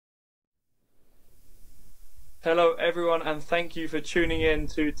Hello, everyone, and thank you for tuning in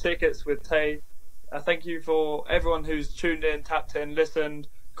to Tickets with Tay. Thank you for everyone who's tuned in, tapped in, listened,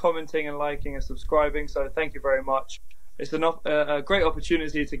 commenting and liking and subscribing. So thank you very much. It's a great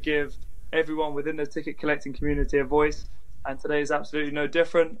opportunity to give everyone within the ticket collecting community a voice, and today is absolutely no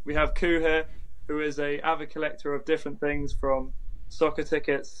different. We have Koo here, who is a avid collector of different things from soccer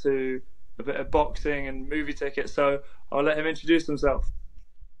tickets to a bit of boxing and movie tickets. So I'll let him introduce himself.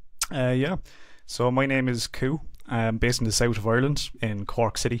 Yeah, so my name is Coo. I'm based in the south of Ireland in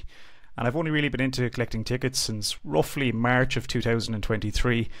Cork City, and I've only really been into collecting tickets since roughly March of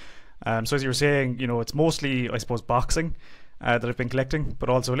 2023. So as you were saying, it's mostly, I suppose, boxing that I've been collecting, but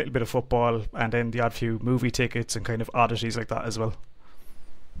also a little bit of football and then the odd few movie tickets and kind of oddities like that as well.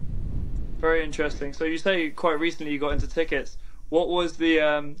 Very interesting. So you say quite recently you got into tickets. What was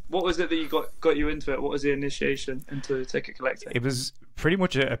it that you got you into it? What was the initiation into ticket collecting? It was pretty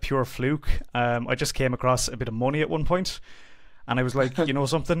much a pure fluke. I just came across a bit of money at one point, and I was like, you know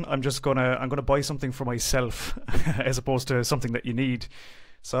something, I'm gonna buy something for myself as opposed to something that you need.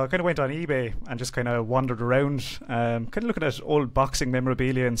 So I kind of went on eBay and just kind of wandered around, kind of looking at old boxing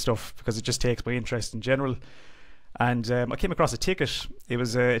memorabilia and stuff because it just takes my interest in general. And I came across a ticket. It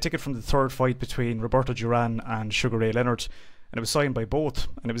was a ticket from the third fight between Roberto Duran and Sugar Ray Leonard, and it was signed by both,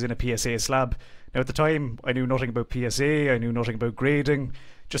 and it was in a PSA slab. Now at the time I knew nothing about PSA, I knew nothing about grading,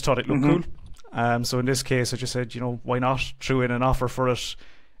 just thought it looked cool. So in this case I just said, why not, threw in an offer for it,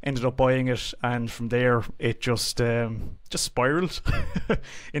 ended up buying it, and from there it just spiraled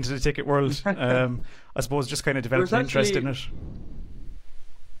into the ticket world. I suppose just kind of developed an interest in it.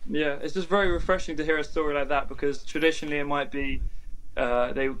 Yeah, it's just very refreshing to hear a story like that, because traditionally it might be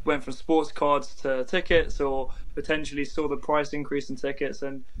they went from sports cards to tickets, or potentially saw the price increase in tickets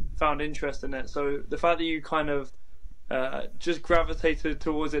and found interest in it. So the fact that you kind of just gravitated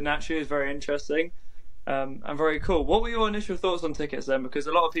towards it naturally is very interesting and very cool. What were your initial thoughts on tickets then? Because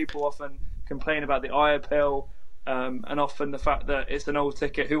a lot of people often complain about the eye appeal and often the fact that it's an old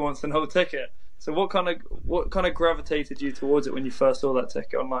ticket. Who wants an old ticket? So what kind of gravitated you towards it when you first saw that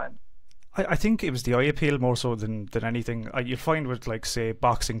ticket online? I think it was the eye appeal more so than anything. You'll find with, like, say,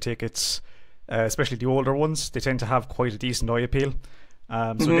 boxing tickets, especially the older ones, they tend to have quite a decent eye appeal.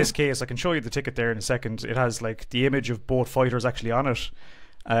 So in this case, I can show you the ticket there in a second. It has like the image of both fighters actually on it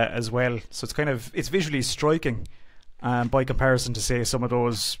as well. So it's visually striking by comparison to, say, some of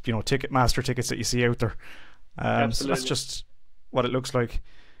those Ticketmaster tickets that you see out there. So that's just what it looks like.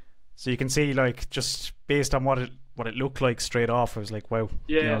 So you can see, like, just based on what it looked like straight off, I was like, wow,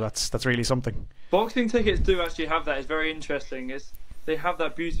 yeah, that's really something. Boxing tickets do actually have that. It's very interesting. They have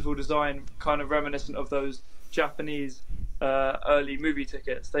that beautiful design, kind of reminiscent of those Japanese early movie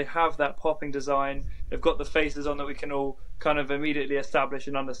tickets. They have that popping design. They've got the faces on that we can all kind of immediately establish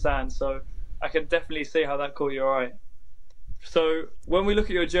and understand. So I can definitely see how that caught your eye. So when we look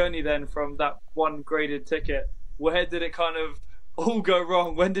at your journey then from that one graded ticket, where did it kind of all go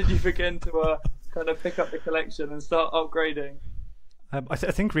wrong? When did you begin to kind of pick up the collection and start upgrading? I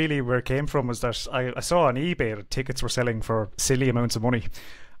think really where it came from was that I saw on eBay that tickets were selling for silly amounts of money.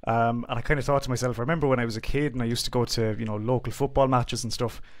 And I kind of thought to myself, I remember when I was a kid and I used to go to local football matches and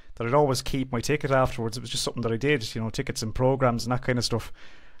stuff, that I'd always keep my ticket afterwards. It was just something that I did, tickets and programs and that kind of stuff.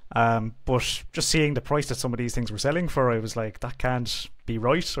 But just seeing the price that some of these things were selling for, I was like, that can't be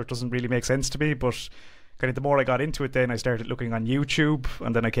right, or it doesn't really make sense to me. But kind of the more I got into it, then I started looking on YouTube,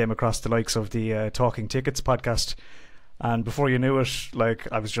 and then I came across the likes of the Talking Tickets podcast, and before you knew it, like,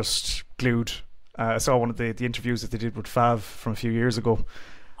 I was just glued. I saw one of the interviews that they did with Fav from a few years ago,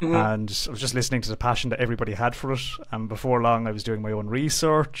 and I was just listening to the passion that everybody had for it, and before long I was doing my own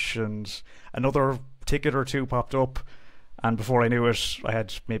research, and another ticket or two popped up, and before I knew it I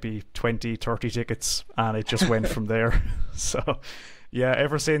had maybe 20, 30 tickets, and it just went from there. So yeah,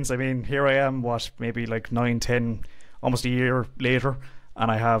 ever since, I mean, here I am, maybe like 9, 10, almost a year later, and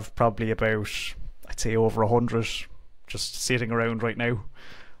I have probably about, I'd say, over 100 just sitting around right now.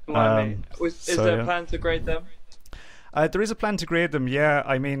 Is there a plan to grade them? There is a plan to grade them, yeah.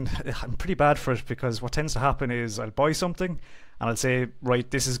 I mean, I'm pretty bad for it, because what tends to happen is I'll buy something and I'll say,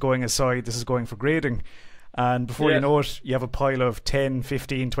 right, this is going aside, this is going for grading. And before you know it, you have a pile of 10,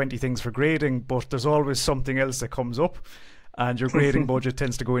 15, 20 things for grading, but there's always something else that comes up, and your grading budget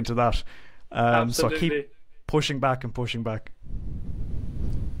tends to go into that. So I keep pushing back and pushing back.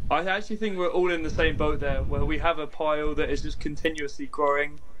 I actually think we're all in the same boat there, where we have a pile that is just continuously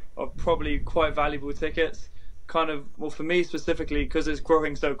growing of probably quite valuable tickets. Kind of, well, for me specifically, because it's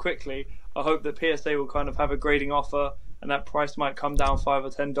growing so quickly, I hope that PSA will kind of have a grading offer, and that price might come down $5 or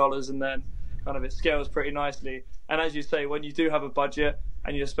 $10, and then kind of it scales pretty nicely. And as you say, when you do have a budget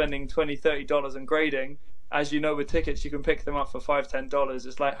and you're spending $20, $30 on grading, as you know, with tickets, you can pick them up for $5, $10.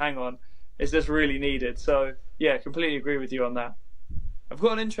 It's like, hang on, is this really needed? So yeah, completely agree with you on that. I've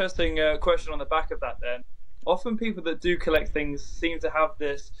got an interesting question on the back of that then. Often people that do collect things seem to have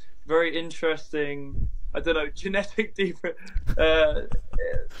this very interesting, I don't know, genetic need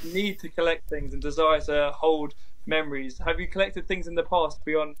to collect things and desire to hold memories. Have you collected things in the past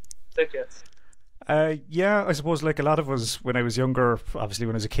beyond tickets? Yeah, I suppose like a lot of us when I was younger, obviously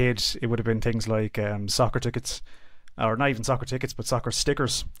when I was a kid, it would have been things like soccer tickets, or not even soccer tickets, but soccer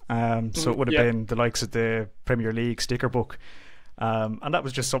stickers. So it would have been the likes of the Premier League sticker book. And that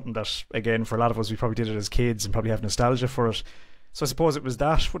was just something that, again, for a lot of us, we probably did it as kids and probably have nostalgia for it. So I suppose it was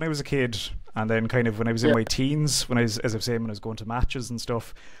that when I was a kid, and then kind of when I was in my teens, when I was, as I was saying, when I was going to matches and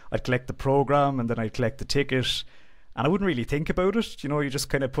stuff, I'd collect the program and then I'd collect the ticket, and I wouldn't really think about it. You know, you just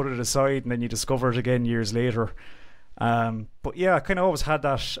kind of put it aside and then you discover it again years later. But yeah, I kind of always had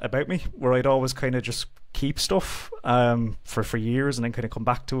that about me, where I'd always kind of just keep stuff for years and then kind of come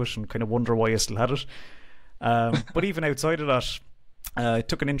back to it and kind of wonder why I still had it. But even outside of that, I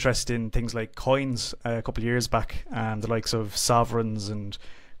took an interest in things like coins a couple of years back, the likes of sovereigns and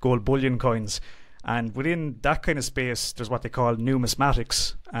gold bullion coins. And within that kind of space, there's what they call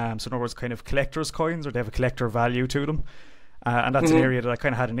numismatics. So in other words, kind of collector's coins, or they have a collector value to them. And that's an area that I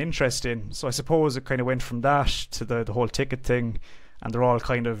kind of had an interest in. So I suppose it kind of went from that to the whole ticket thing. And they're all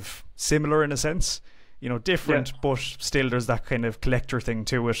kind of similar in a sense. You know, different, but still there's that kind of collector thing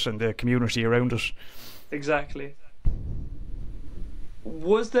to it and the community around it. Exactly.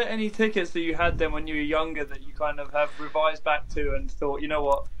 Was there any tickets that you had then when you were younger that you kind of have revised back to and thought, you know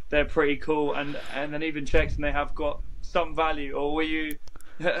what, they're pretty cool, and then even checked and they have got some value? Or were you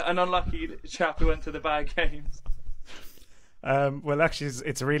an unlucky chap who went to the bad games? Well, actually,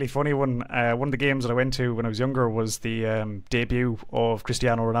 it's a really funny one. One of the games that I went to when I was younger was the debut of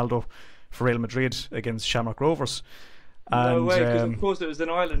Cristiano Ronaldo for Real Madrid against Shamrock Rovers. No way, because of course it was in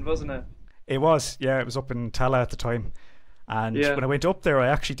Ireland, wasn't it? It was, yeah, it was up in Tala at the time. And when I went up there, I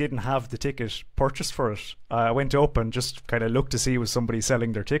actually didn't have the ticket purchased for it. I went up and just kind of looked to see was somebody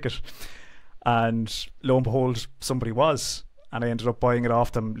selling their ticket. And lo and behold, somebody was. And I ended up buying it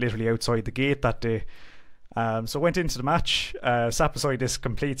off them literally outside the gate that day. So I went into the match, sat beside this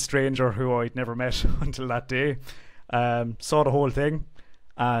complete stranger who I'd never met until that day. Saw the whole thing.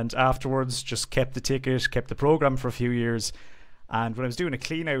 And afterwards, just kept the ticket, kept the programme for a few years. And when I was doing a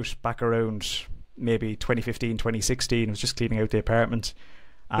clean out back around maybe 2015, 2016, I was just cleaning out the apartment,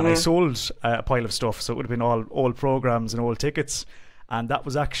 and I sold a pile of stuff. So it would have been all old programs and old tickets, and that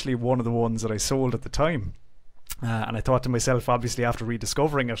was actually one of the ones that I sold at the time. And I thought to myself, obviously after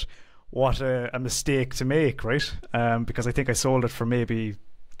rediscovering it, what a mistake to make, right? Because I think I sold it for maybe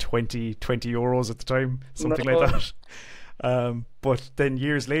 20 euros at the time, something like that. But then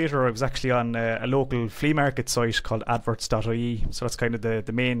years later, I was actually on a local flea market site called adverts.ie. So that's kind of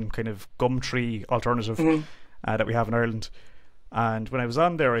the main kind of Gumtree alternative that we have in Ireland. And when I was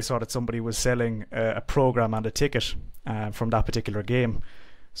on there, I saw that somebody was selling a program and a ticket from that particular game.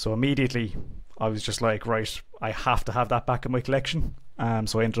 So immediately I was just like, right, I have to have that back in my collection.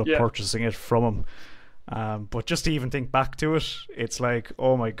 So I ended up purchasing it from him. But just to even think back to it, it's like,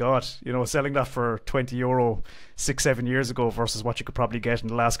 oh my god, you know, selling that for €20 6-7 years ago versus what you could probably get in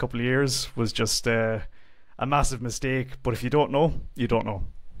the last couple of years was just a massive mistake. But if you don't know, you don't know.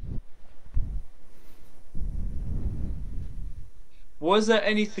 Was there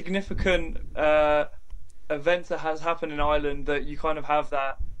any significant event that has happened in Ireland that you kind of have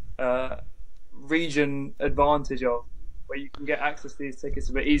that region advantage of, where you can get access to these tickets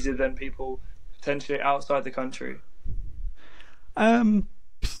a bit easier than people potentially outside the country?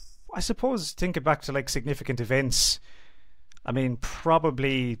 I suppose thinking back to like significant events, I mean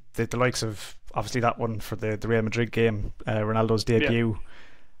probably the likes of obviously that one for the Real Madrid game, Ronaldo's debut.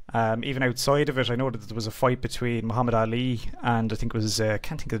 Even outside of it, I know that there was a fight between Muhammad Ali and I think it was I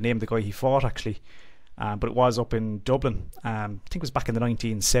can't think of the name of the guy he fought actually, but it was up in Dublin. I think it was back in the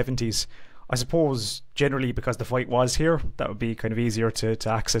 1970s. I suppose generally because the fight was here, that would be kind of easier to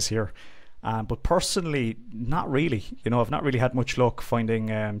access here. But personally, not really. You know, I've not really had much luck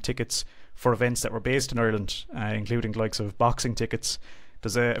finding tickets for events that were based in Ireland, including the likes of boxing tickets.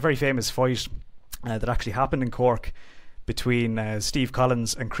 There's a very famous fight that actually happened in Cork between Steve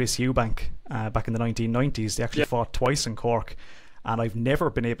Collins and Chris Eubank back in the 1990s. They actually fought twice in Cork, and I've never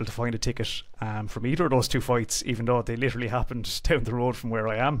been able to find a ticket from either of those two fights, even though they literally happened down the road from where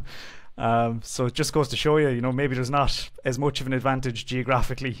I am. So it just goes to show you, you know, maybe there's not as much of an advantage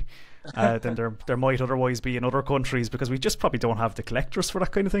geographically than there might otherwise be in other countries, because we just probably don't have the collectors for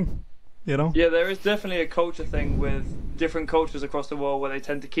that kind of thing, you know? Yeah, there is definitely a culture thing with different cultures across the world where they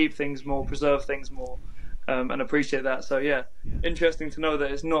tend to keep things more, preserve things more. and appreciate that. So yeah, interesting to know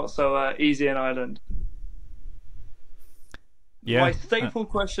that it's not so easy in Ireland. My Yeah. staple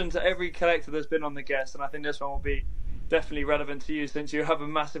question to every collector that's been on the guest, and I think this one will be definitely relevant to you since you have a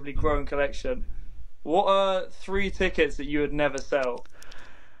massively growing collection. What are three tickets that you would never sell?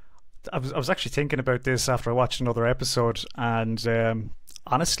 I was actually thinking about this after I watched another episode, and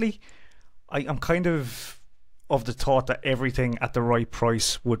honestly, I'm kind of the thought that everything at the right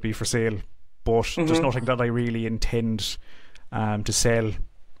price would be for sale, but there's nothing that I really intend to sell.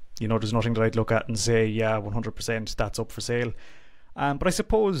 You know, there's nothing that I'd look at and say, yeah, 100% that's up for sale. But I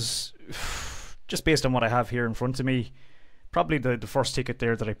suppose, just based on what I have here in front of me, probably the first ticket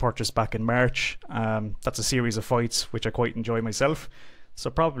there that I purchased back in March. That's a series of fights, which I quite enjoy myself. So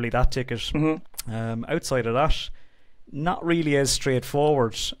probably that ticket. Outside of that, not really as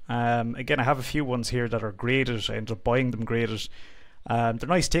straightforward. Again, I have a few ones here that are graded. I ended up buying them graded. They're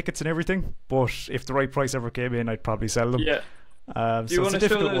nice tickets and everything, but if the right price ever came in, I'd probably sell them. Yeah. Do you want to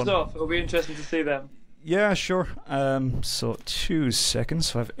show those off? It'll be interesting to see them. Yeah, sure. So 2 seconds.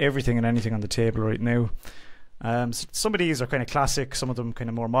 So I have everything and anything on the table right now. So some of these are kind of classic, some of them kind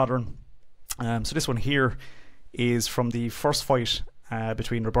of more modern. So this one here is from the first fight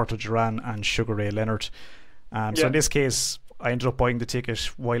between Roberto Duran and Sugar Ray Leonard. So in this case, I ended up buying the ticket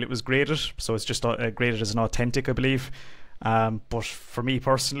while it was graded, so it's just graded as an authentic, I believe. But for me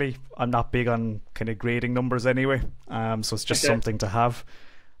personally, I'm not big on kind of grading numbers anyway, so it's just something to have.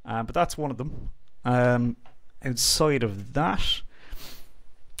 But that's one of them. Outside of that,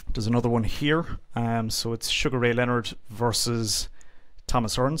 there's another one here. So it's Sugar Ray Leonard versus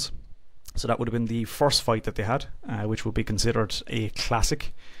Thomas Hearns. So that would have been the first fight that they had, which would be considered a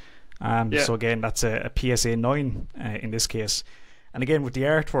classic. So again, that's a PSA 9 in this case. And again, with the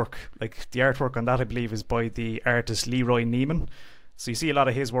artwork, like the artwork on that, I believe, is by the artist Leroy Neiman. So you see a lot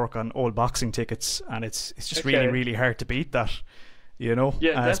of his work on old boxing tickets, and it's just really, really hard to beat that, you know?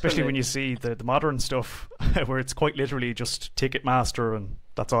 Yeah, especially when you see the modern stuff, where it's quite literally just Ticketmaster, and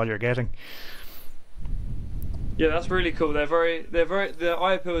that's all you're getting. Yeah, that's really cool. The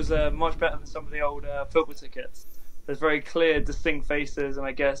eye appeal is much better than some of the old football tickets. There's very clear, distinct faces, and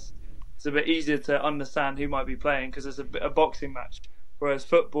I guess it's a bit easier to understand who might be playing because it's a boxing match. Whereas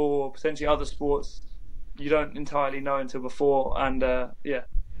football or potentially other sports, you don't entirely know until before. And yeah,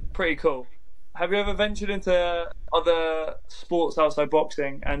 pretty cool. Have you ever ventured into other sports outside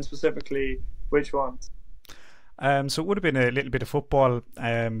boxing, and specifically which ones? So it would have been a little bit of football.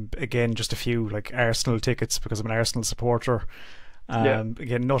 Again, just a few like Arsenal tickets because I'm an Arsenal supporter.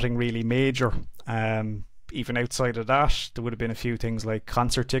 Again, nothing really major. Even outside of that, there would have been a few things like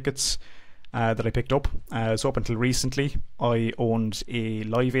concert tickets that I picked up. So up until recently, I owned a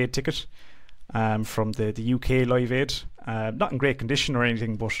Live Aid ticket from the UK Live Aid. Not in great condition or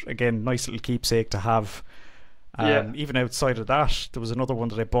anything, but again, nice little keepsake to have. Even outside of that, there was another one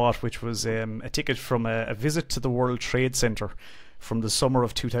that I bought, which was a ticket from a visit to the World Trade Center from the summer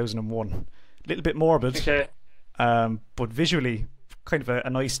of 2001. A little bit morbid, but visually kind of a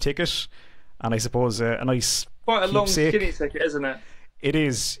nice ticket. And I suppose a nice quite a keepsake. Long skinny ticket, isn't it? It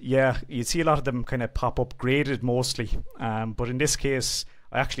is, yeah. You see a lot of them kind of pop up graded mostly. But in this case,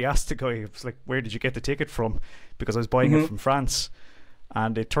 I actually asked the guy, I was like, where did you get the ticket from? Because I was buying it from France.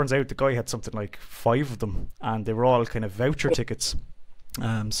 And it turns out the guy had something like 5 of them, and they were all kind of voucher tickets.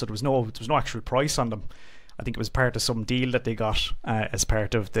 So there was no actual price on them. I think it was part of some deal that they got as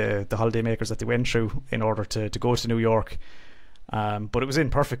part of the holiday makers that they went through in order to go to New York. But it was in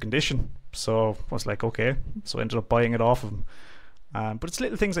perfect condition, so I was like, okay. So I ended up buying it off of him. But it's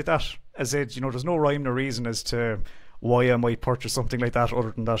little things like that. As I said, you know, there's no rhyme or reason as to why I might purchase something like that,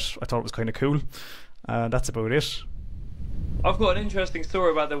 other than that I thought it was kind of cool. That's about it. I've got an interesting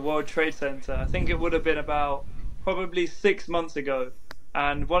story about the World Trade Center. I think it would have been about probably 6 months ago,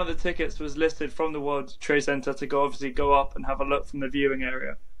 and one of the tickets was listed from the World Trade Center to go up and have a look from the viewing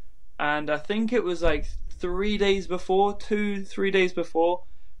area. And I think it was like 3 days before, 2-3 days before,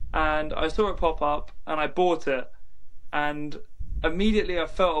 and I saw it pop up and I bought it, and immediately I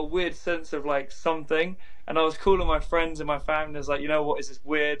felt a weird sense of like something, and I was calling my friends and my family. I was like, you know what, is this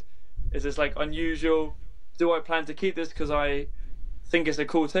weird? Is this like unusual? Do I plan to keep this because I think it's a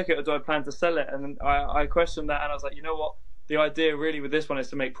cool ticket, or do I plan to sell it? And I questioned that, and I was like, you know what, the idea really with this one is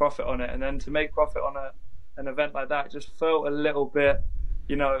to make profit on it, and then to make profit on an event like that just felt a little bit,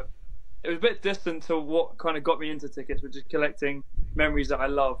 you know, it was a bit distant to what kind of got me into tickets, which is collecting memories that I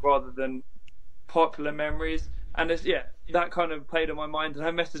love rather than popular memories. And it's, yeah, that kind of played on my mind, and I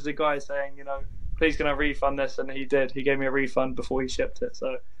messaged the guy saying, you know, please can I refund this? And he did. He gave me a refund before he shipped it.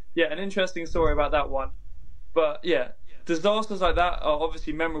 So yeah, an interesting story about that one. But yeah, disasters like that are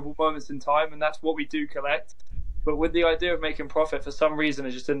obviously memorable moments in time, and that's what we do collect. But with the idea of making profit, for some reason,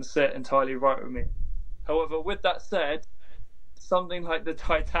 it just didn't sit entirely right with me. However, with that said, something like the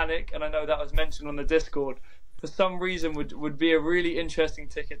Titanic, and I know that was mentioned on the Discord, for some reason would be a really interesting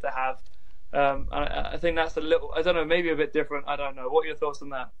ticket to have. And I think that's a little, I don't know, maybe a bit different. I don't know. What are your thoughts on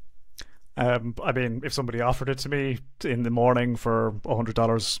that? I mean, if somebody offered it to me in the morning for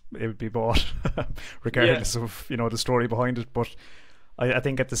 $100, it would be bought, regardless of the story behind it. But I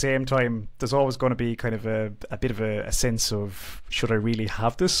think at the same time, there's always going to be kind of a bit of a sense of, should I really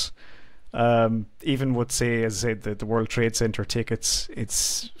have this? Even would say, as I said, the World Trade Center tickets,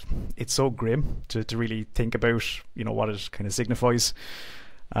 it's so grim to really think about what it kind of signifies.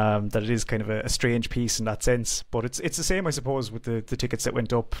 That it is kind of a strange piece in that sense, but it's the same, I suppose, with the tickets that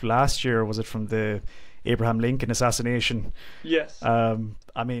went up last year. Was it from the Abraham Lincoln assassination? Yes.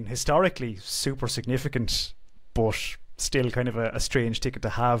 I mean, historically super significant, but still kind of a strange ticket to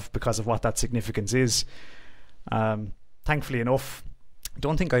have because of what that significance is. Thankfully enough, I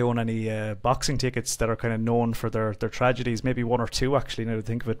don't think I own any boxing tickets that are kind of known for their tragedies. Maybe one or two, actually, now to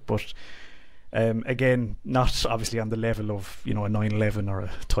think of it, but again, not obviously on the level of a 9/11 or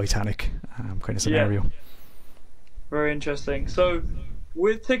a Titanic kind of scenario. Yeah. Very interesting. So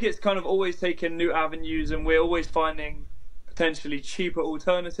with tickets kind of always taking new avenues, and we're always finding potentially cheaper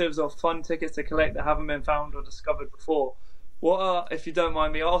alternatives or fun tickets to collect that haven't been found or discovered before. What are, if you don't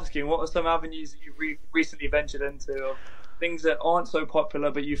mind me asking, what are some avenues that you've recently ventured into, or things that aren't so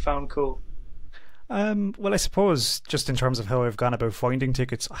popular but you found cool? Well, I suppose just in terms of how I've gone about finding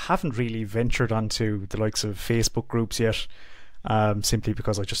tickets, I haven't really ventured onto the likes of Facebook groups yet, simply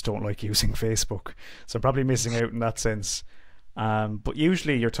because I just don't like using Facebook. So I'm probably missing out in that sense. But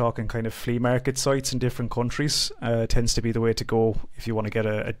usually you're talking kind of flea market sites in different countries. Tends to be the way to go if you want to get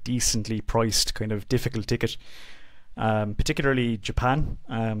a decently priced kind of difficult ticket. Particularly Japan.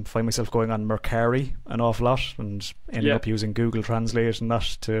 Find myself going on Mercari an awful lot and ending up using Google Translate and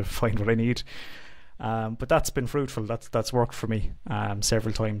that to find what I need. But that's been fruitful. That's worked for me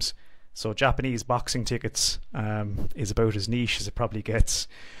several times. So Japanese boxing tickets is about as niche as it probably gets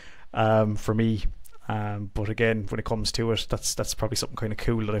for me. But again, when it comes to it, that's probably something kind of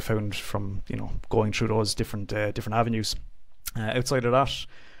cool that I found from going through those different avenues. Outside of that,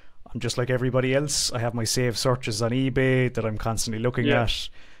 I'm just like everybody else. I have my saved searches on eBay that I'm constantly looking at.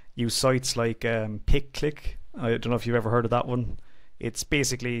 Use sites like PickClick. I don't know if you've ever heard of that one. It's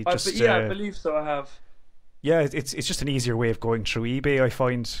basically just I believe so. I have. Yeah, it's just an easier way of going through eBay, I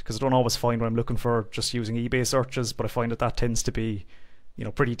find, because I don't always find what I'm looking for just using eBay searches, but I find that tends to be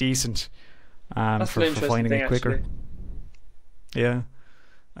pretty decent for finding it quicker. Actually. Yeah.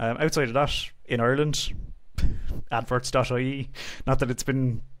 Outside of that, in Ireland, adverts.ie. Not that it's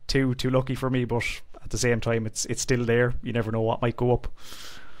been too lucky for me, but at the same time, it's still there. You never know what might go up.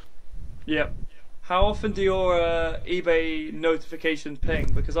 Yeah. How often do your eBay notifications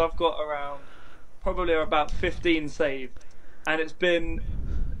ping? Because I've got probably about 15 saved, and it's been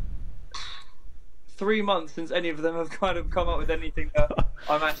 3 months since any of them have kind of come up with anything that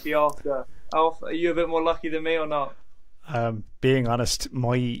I'm actually after. Are you a bit more lucky than me or not? Being honest,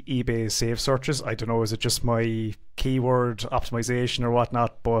 my eBay save searches, I don't know, is it just my keyword optimization or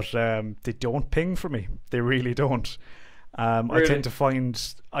whatnot, but they don't ping for me. They really don't. Really? I tend to find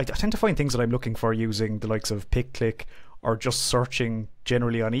things that I'm looking for using the likes of PickClick or just searching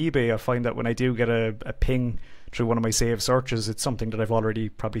generally on eBay. I find that when I do get a ping through one of my saved searches, it's something that I've already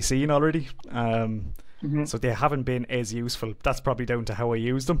probably seen already. So they haven't been as useful. That's probably down to how I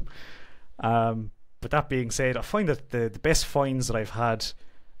use them. But that being said, I find that the best finds that I've had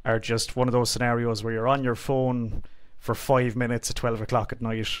are just one of those scenarios where you're on your phone for 5 minutes at 12 o'clock at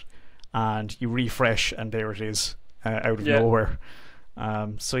night and you refresh and there it is. Out of nowhere.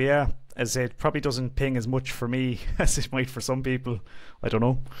 So yeah, as I said, probably doesn't ping as much for me as it might for some people. I don't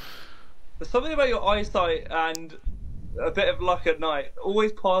know. There's something about your eyesight and a bit of luck at night.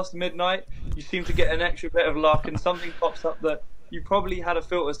 Always past midnight, you seem to get an extra bit of luck, and something pops up that you probably had a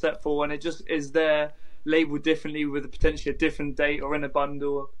filter set for, and it just is there, labelled differently with potentially a different date or in a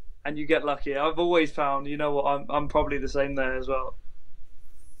bundle, and you get lucky. I've always found, I'm probably the same there as well.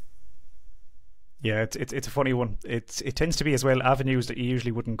 Yeah, it's a funny one. It tends to be as well avenues that you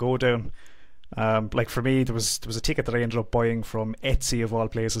usually wouldn't go down. Like for me, there was a ticket that I ended up buying from Etsy of all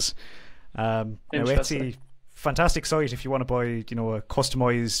places. Now Etsy, fantastic site if you want to buy a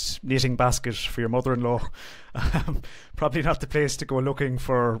customized knitting basket for your mother-in-law. Probably not the place to go looking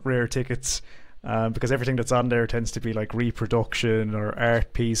for rare tickets, because everything that's on there tends to be like reproduction or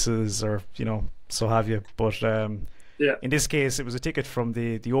art pieces or so have you. But in this case, it was a ticket from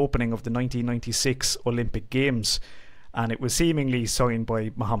the opening of the 1996 Olympic Games, and it was seemingly signed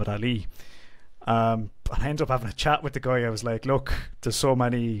by Muhammad Ali. And I ended up having a chat with the guy. I was like, look, there's so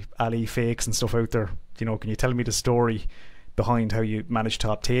many Ali fakes and stuff out there. You know, can you tell me the story behind how you managed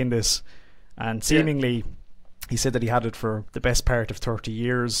to obtain this? And seemingly, he said that he had it for the best part of 30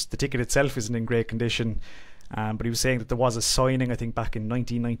 years. The ticket itself isn't in great condition, but he was saying that there was a signing, I think, back in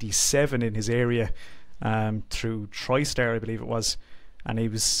 1997 in his area through TriStar, I believe it was. And he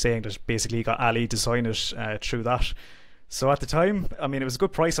was saying that basically he got Ali to sign it through that. So at the time, I mean, it was a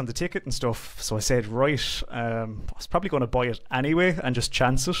good price on the ticket and stuff. So I said, right, I was probably going to buy it anyway and just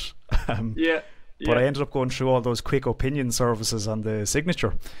chance it. But I ended up going through all those quick opinion services on the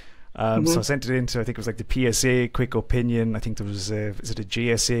signature. So I sent it into, I think it was like the PSA quick opinion. I think there was is it a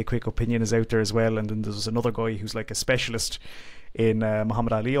GSA quick opinion is out there as well. And then there was another guy who's like a specialist in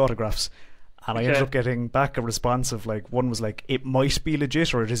Muhammad Ali autographs. And I ended up getting back a response of like, one was like, it might be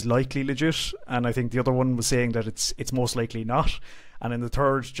legit or it is likely legit. And I think the other one was saying that it's most likely not. And then the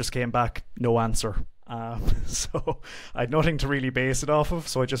third just came back, no answer. So I had nothing to really base it off of.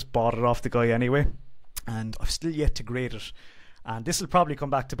 So I just bought it off the guy anyway. And I've still yet to grade it. And this will probably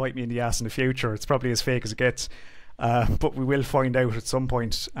come back to bite me in the ass in the future. It's probably as fake as it gets. But we will find out at some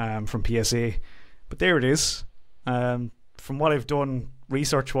point from PSA. But there it is. From what I've done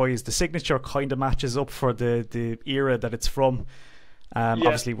research wise, the signature kind of matches up for the era that it's from.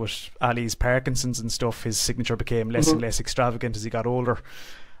 Obviously with Ali's Parkinson's and stuff, his signature became less and less extravagant as he got older.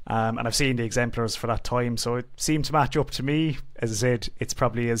 And I've seen the exemplars for that time, so it seemed to match up to me. As I said, it's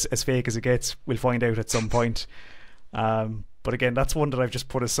probably as fake as it gets. We'll find out at some point. But again, that's one that I've just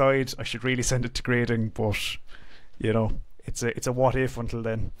put aside. I should really send it to grading, but you know, it's a what if until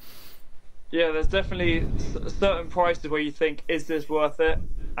then. Yeah, there's definitely certain prices where you think, is this worth it?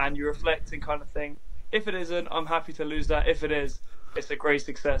 And you reflect and kind of think, if it isn't, I'm happy to lose that. If it is, it's a great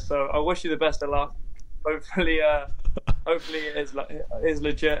success. So I wish you the best of luck. Hopefully, it is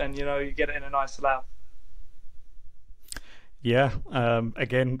legit, and you know, you get it in a nice slab. Yeah,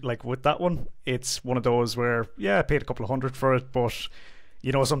 again, like with that one, it's one of those where, yeah, I paid a couple of $100 for it, but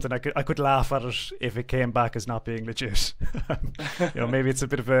you know, something I could laugh at it if it came back as not being legit. You know, maybe it's a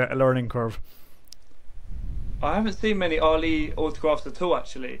bit of a learning curve. I haven't seen many Ali autographs at all,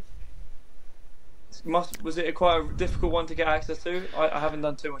 actually. Was it quite a difficult one to get access to? I haven't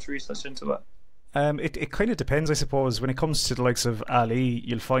done too much research into it. It kind of depends, I suppose. When it comes to the likes of Ali,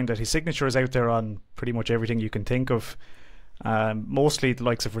 you'll find that his signature is out there on pretty much everything you can think of. Mostly the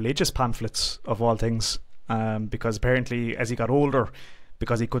likes of religious pamphlets, of all things, because apparently as he got older,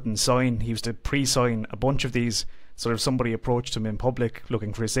 because he couldn't sign, he used to pre-sign a bunch of these. So if somebody approached him in public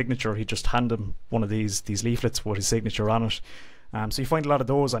looking for his signature, he'd just hand him one of these leaflets with his signature on it. So you find a lot of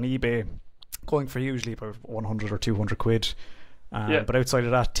those on eBay, going for usually about 100 or 200 quid. But outside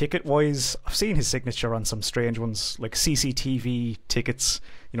of that, ticket wise, I've seen his signature on some strange ones, like CCTV tickets,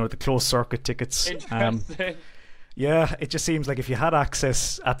 you know, the closed circuit tickets. Interesting. Yeah, it just seems like if you had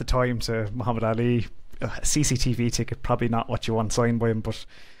access at the time to Muhammad Ali, a CCTV ticket, probably not what you want signed by him. But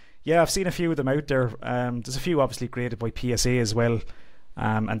yeah, I've seen a few of them out there. There's a few obviously graded by PSA as well,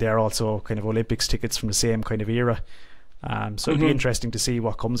 and they are also kind of Olympics tickets from the same kind of era. So it'll be interesting to see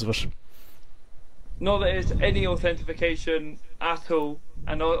what comes of it. Not that there's any authentication at all,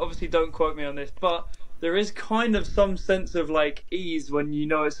 and obviously don't quote me on this, but there is kind of some sense of like ease when you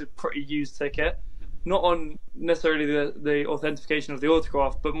know it's a pretty used ticket. Not on necessarily the authentication of the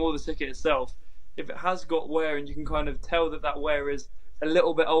autograph, but more the ticket itself. If it has got wear and you can kind of tell that wear is a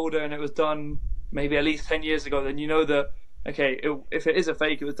little bit older and it was done maybe at least 10 years ago, then you know that, okay, if it is a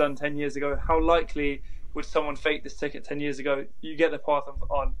fake, it was done 10 years ago. How likely would someone fake this ticket 10 years ago? You get the path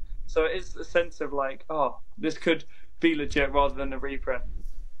on. So it is a sense of like, oh, this could be legit rather than a reprint.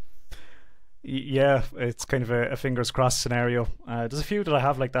 Yeah, it's kind of a fingers crossed scenario. There's a few that I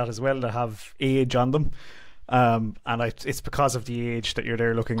have like that as well that have age on them, and it's because of the age that you're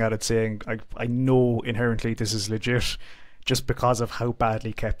there looking at it saying, I know inherently this is legit, just because of how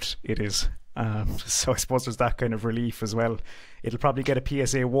badly kept it is. So I suppose there's that kind of relief as well. It'll probably get a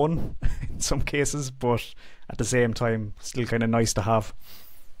PSA 1 in some cases, but at the same time, still kind of nice to have.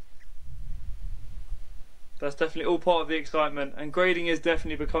 That's definitely all part of the excitement, and grading is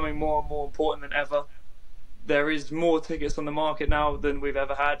definitely becoming more and more important than ever. There is more tickets on the market now than we've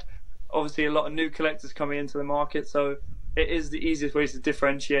ever had. Obviously, a lot of new collectors coming into the market, so it is the easiest way to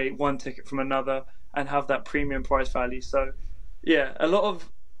differentiate one ticket from another and have that premium price value. So, yeah, a lot of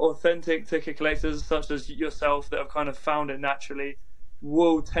authentic ticket collectors, such as yourself, that have kind of found it naturally,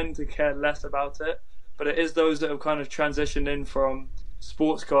 will tend to care less about it. But it is those that have kind of transitioned in from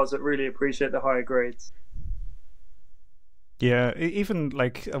sports cards that really appreciate the higher grades. Yeah, even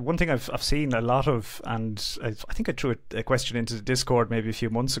like one thing I've seen a lot of, and I think I threw a question into the Discord maybe a few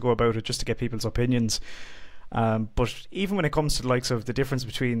months ago about it just to get people's opinions. But even when it comes to the likes of the difference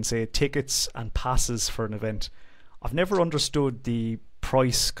between, say, tickets and passes for an event, I've never understood the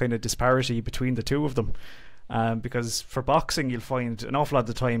price kind of disparity between the two of them. Because for boxing, you'll find an awful lot of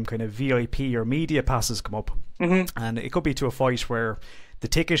the time kind of VIP or media passes come up. And it could be to a fight where the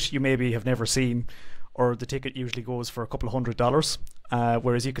ticket you maybe have never seen, or the ticket usually goes for a couple of $100,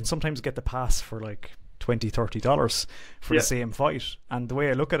 whereas you can sometimes get the pass for like $20-30 for the same fight. And the way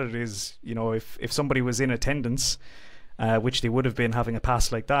I look at it is, you know, if somebody was in attendance, which they would have been, having a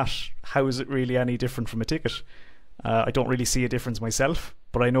pass like that, how is it really any different from a ticket? I don't really see a difference myself,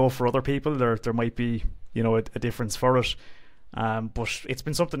 but I know for other people there might be, you know, a difference for it. But it's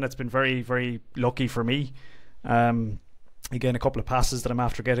been something that's been very, very lucky for me. Again, a couple of passes that I'm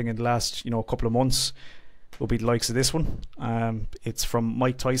after getting in the last, you know, couple of months will be the likes of this one. It's from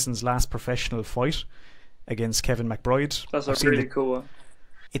Mike Tyson's last professional fight against Kevin McBride. That's a really cool one.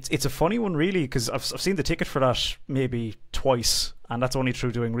 It's a funny one, really, because I've seen the ticket for that maybe twice, and that's only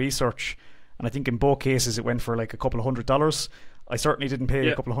through doing research. And I think in both cases it went for like a couple of $100. I certainly didn't pay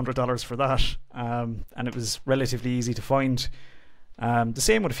a couple of $100 for that, and it was relatively easy to find. The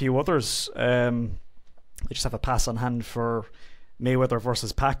same with a few others. I just have a pass on hand for Mayweather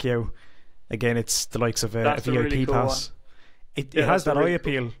versus Pacquiao. Again, it's the likes of a VIP really cool pass. It has that eye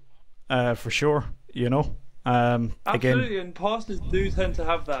appeal, for sure, you know. Absolutely, and passes do tend to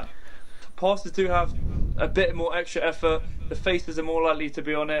have that. Passes do have a bit more extra effort. The faces are more likely to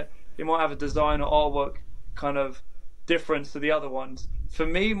be on it. You might have a design or artwork kind of difference to the other ones. For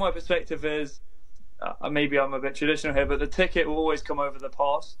me, my perspective is, maybe I'm a bit traditional here, but the ticket will always come over the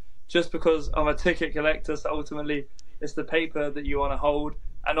pass, just because I'm a ticket collector, so ultimately it's the paper that you want to hold,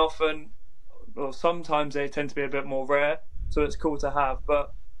 and often, well, sometimes they tend to be a bit more rare, so it's cool to have.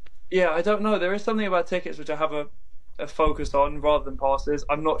 But yeah, I don't know, there is something about tickets which I have a focus on rather than passes.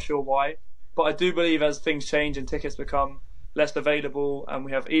 I'm not sure why, but I do believe as things change and tickets become less available, and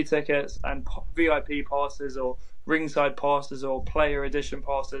we have e-tickets and VIP passes or ringside passes or player edition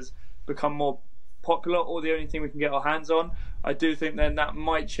passes become more popular, or the only thing we can get our hands on, I do think then that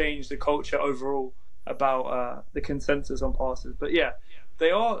might change the culture overall about the consensus on passes. But yeah,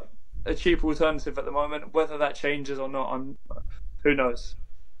 they are a cheap alternative at the moment. Whether that changes or not, who knows.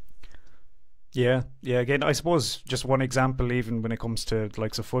 Yeah. Again, I suppose just one example, even when it comes to the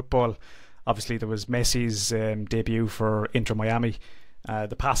likes of football, obviously there was Messi's debut for Inter Miami.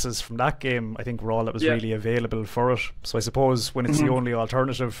 The passes from that game, I think, were all that was really available for it. So I suppose when it's the only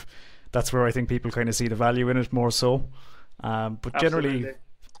alternative, that's where I think people kind of see the value in it more so. But generally,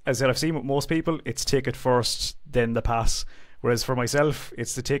 as I said, I've seen with most people, it's ticket first, then the pass. Whereas for myself,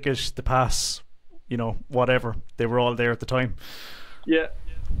 it's the ticket, the pass, you know, whatever. They were all there at the time. Yeah.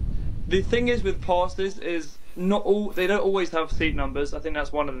 The thing is with passes is they don't always have seat numbers. I think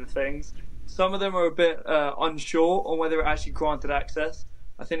that's one of the things. Some of them are a bit unsure on whether it actually granted access.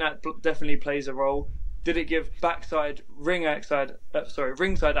 I think that definitely plays a role. Did it give ringside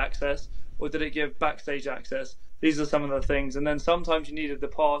access, or did it give backstage access? These are some of the things. And then sometimes you needed the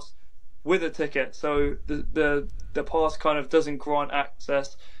pass with a ticket, so the pass kind of doesn't grant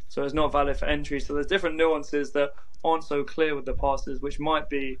access, so it's not valid for entry. So there's different nuances that aren't so clear with the passes, which might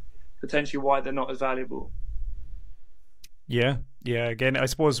be potentially why they're not as valuable. Yeah. Again, I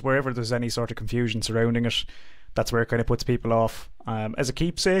suppose wherever there's any sort of confusion surrounding it, that's where it kind of puts people off. As a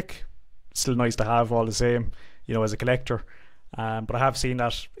keepsake, still nice to have all the same, you know, as a collector. But I have seen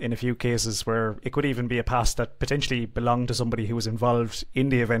that in a few cases where it could even be a pass that potentially belonged to somebody who was involved in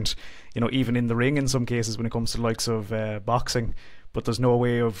the event, you know, even in the ring in some cases when it comes to the likes of boxing. But there's no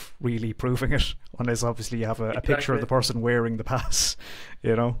way of really proving it unless obviously you have a picture of the person wearing the pass,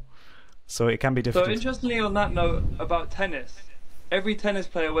 you know. So it can be difficult. So interestingly, on that note about tennis, every tennis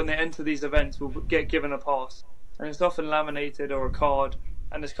player when they enter these events will get given a pass, and it's often laminated or a card,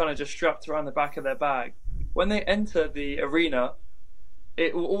 and it's kind of just strapped around the back of their bag. When they enter the arena,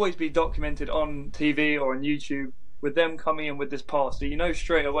 it will always be documented on TV or on YouTube with them coming in with this pass, so you know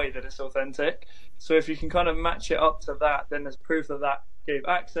straight away that it's authentic. So if you can kind of match it up to that, then there's proof that gave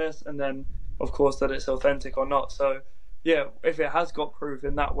access, and then of course that it's authentic or not. So yeah, if it has got proof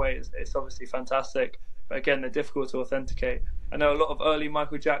in that way, it's obviously fantastic. But again, they're difficult to authenticate. I know a lot of early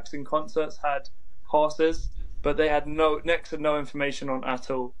Michael Jackson concerts had passes, but they had next to no information on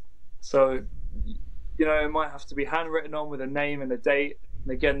at all. So, you know, it might have to be handwritten on with a name and a date.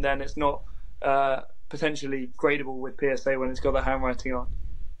 And again, then it's not potentially gradable with PSA when it's got the handwriting on.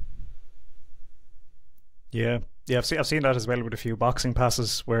 Yeah, I've seen that as well with a few boxing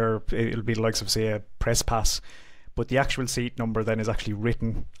passes where it'll be the likes of, say, a press pass, but the actual seat number then is actually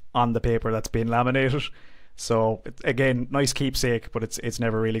written on the paper that's been laminated. So again, nice keepsake, but it's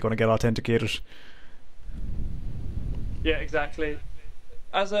never really going to get authenticated. Yeah, exactly.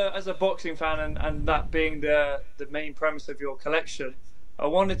 As a boxing fan, and that being the main premise of your collection, I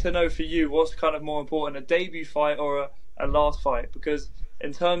wanted to know for you what's kind of more important, a debut fight or a last fight? Because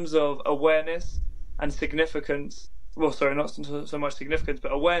in terms of awareness and significance, well, sorry, not so much significance,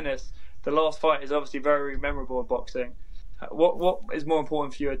 but awareness, the last fight is obviously very memorable in boxing. What is more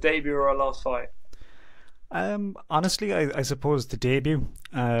important for you, a debut or a last fight? Honestly, I suppose the debut,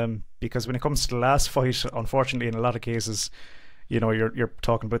 because when it comes to the last fight, unfortunately, in a lot of cases, you're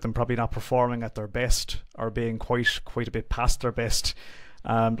talking about them probably not performing at their best or being quite a bit past their best.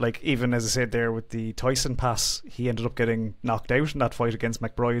 Like even as I said there with the Tyson pass, he ended up getting knocked out in that fight against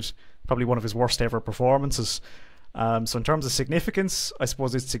McBride, probably one of his worst ever performances. So in terms of significance, I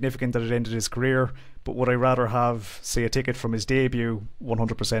suppose it's significant that it ended his career, but would I rather have, say, a ticket from his debut?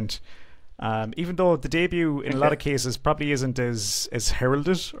 100%. Even though the debut in a lot of cases probably isn't as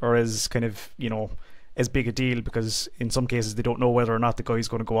heralded or as kind of, as big a deal, because in some cases they don't know whether or not the guy's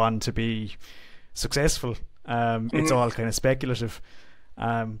going to go on to be successful. It's all kind of speculative.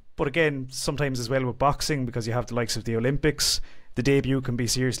 But again, sometimes as well with boxing, because you have the likes of the Olympics, the debut can be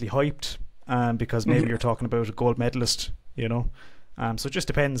seriously hyped, because maybe you're talking about a gold medalist, so it just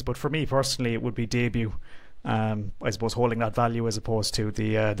depends. But for me personally, it would be debut. I suppose holding that value as opposed to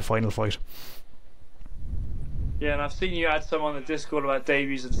the final fight. Yeah, and I've seen you add some on the Discord about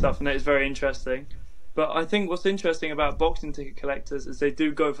debuts and stuff, and that is very interesting. But I think what's interesting about boxing ticket collectors is they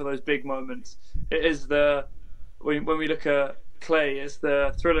do go for those big moments. It is when we look at Clay, it's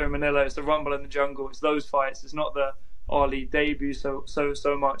the Thriller in Manila, it's the Rumble in the Jungle, it's those fights. It's not the Ali debut so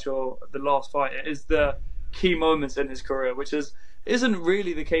much, or the last fight. It is the key moments in his career, which isn't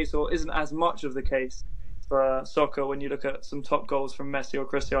really the case, or isn't as much of the case for soccer. When you look at some top goals from Messi or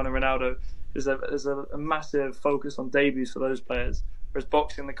Cristiano Ronaldo, there's a massive focus on debuts for those players, whereas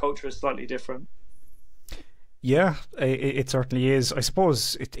boxing, the culture is slightly different. Yeah, it certainly is. I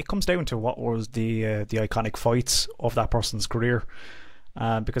suppose it comes down to what was the iconic fights of that person's career,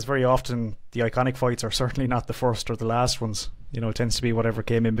 because very often the iconic fights are certainly not the first or the last ones. It tends to be whatever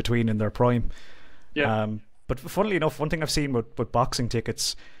came in between in their prime. Yeah. But funnily enough, one thing I've seen with boxing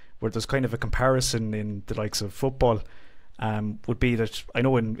tickets, where there's kind of a comparison in the likes of football, would be that I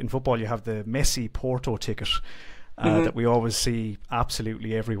know in football you have the Messi Porto ticket that we always see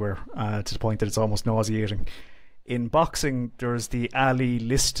absolutely everywhere, to the point that it's almost nauseating. In boxing, there's the Ali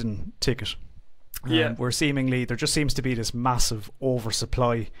Liston ticket, where seemingly there just seems to be this massive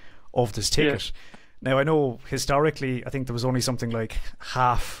oversupply of this ticket. Now, I know historically, I think there was only something like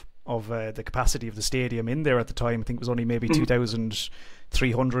half of the capacity of the stadium in there at the time. I think it was only maybe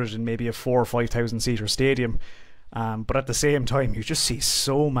 2,300 and maybe a 4,000 or 5,000 seater stadium. But at the same time, you just see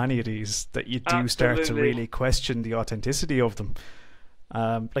so many of these that you do start to really question the authenticity of them.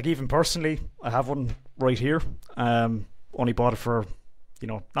 Like even personally, I have one right here. Only bought it for,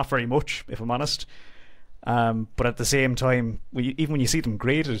 not very much, if I'm honest. But at the same time, even when you see them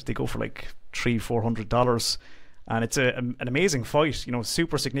graded, they go for like $300-400, and it's an amazing fight.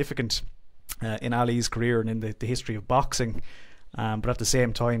 Super significant in Ali's career and in the history of boxing. But at the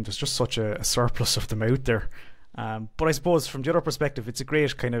same time, there's just such a surplus of them out there. But I suppose from the other perspective, it's a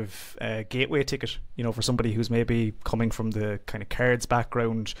great kind of gateway ticket, for somebody who's maybe coming from the kind of cards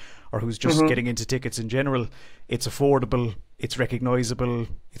background, or who's just getting into tickets in general. It's affordable, it's recognisable,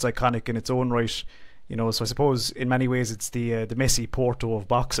 it's iconic in its own right. So I suppose in many ways it's the Messi Porto of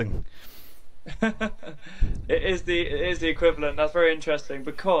boxing. It is the equivalent. That's very interesting,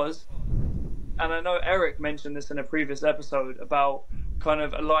 because, and I know Eric mentioned this in a previous episode about kind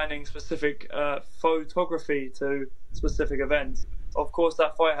of aligning specific photography to specific events. Of course,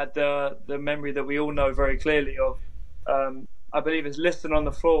 that fight had the memory that we all know very clearly of, I believe it's Liston on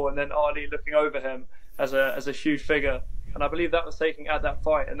the floor and then Ali looking over him as a huge figure, and I believe that was taken at that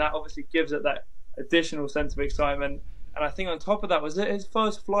fight, and that obviously gives it that additional sense of excitement. And I think on top of that, was it his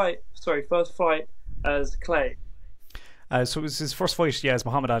first fight as Clay? So it was his first fight, as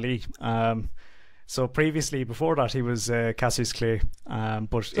Muhammad Ali. So previously, before that, he was Cassius Clay.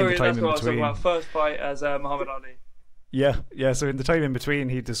 But Sorry, in the time that's in what I was between, talking about. First fight as Muhammad Ali. Yeah. So in the time in between,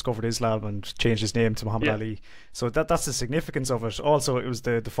 he discovered Islam and changed his name to Muhammad Ali. So that's the significance of it. Also, it was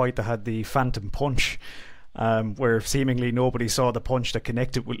the fight that had the phantom punch, where seemingly nobody saw the punch that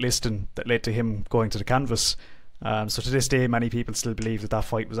connected with Liston that led to him going to the canvas. So to this day, many people still believe that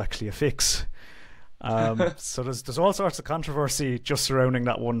fight was actually a fix. So there's all sorts of controversy just surrounding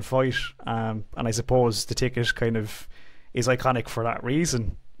that one fight, and I suppose the ticket kind of is iconic for that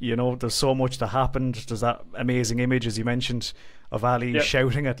reason. You know, there's so much that happened. There's that amazing image, as you mentioned, of Ali Yep.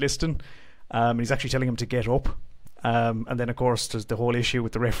 shouting at Liston. He's actually telling him to get up. And then, of course, there's the whole issue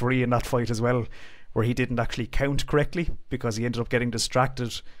with the referee in that fight as well, where he didn't actually count correctly because he ended up getting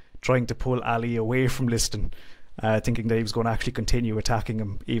distracted trying to pull Ali away from Liston, thinking that he was going to actually continue attacking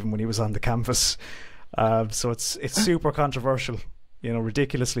him even when he was on the canvas. So it's super controversial, you know,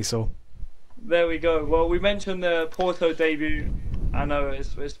 ridiculously so. There we go. Well, we mentioned the Porto debut. I know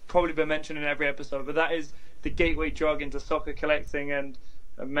it's probably been mentioned in every episode, but that is the gateway drug into soccer collecting and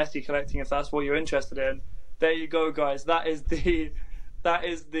Messi collecting, if that's what you're interested in. There you go, guys. That is the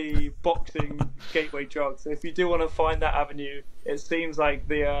boxing gateway drug. So if you do want to find that avenue, it seems like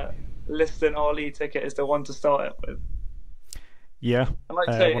the Liston Ali ticket is the one to start it with. Yeah, And like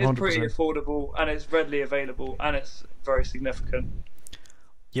I say, it's 100%. pretty affordable and it's readily available and it's very significant.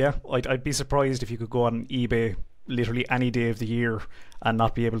 Yeah, I'd be surprised if you could go on eBay literally any day of the year and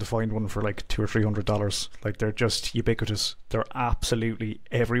not be able to find one for like $200 or $300. Like, they're just ubiquitous. They're absolutely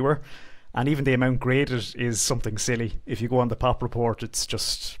everywhere. And even the amount graded is something silly. If you go on the Pop Report, it's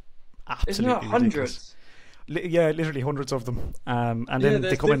just Isn't absolutely it ridiculous. hundreds? Yeah, literally hundreds of them. And Yeah, then they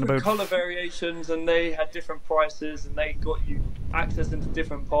there's come in different about colour variations and they had different prices and they got you access into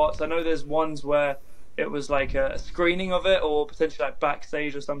different parts. I know there's ones where it was like a screening of it or potentially like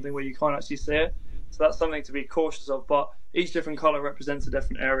backstage or something where you can't actually see it. So that's something to be cautious of. But each different colour represents a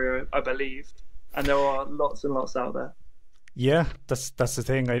different area, I believe. And there are lots and lots out there. Yeah, that's the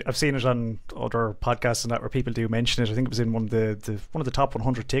thing. I've seen it on other podcasts and that where people do mention it. I think it was in one of the top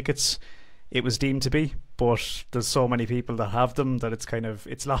 100 tickets. It was deemed to be, but there's so many people that have them that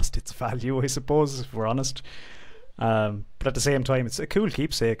it's lost its value, I suppose, if we're honest. But at the same time, it's a cool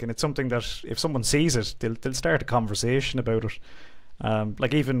keepsake, and it's something that if someone sees it, they'll start a conversation about it.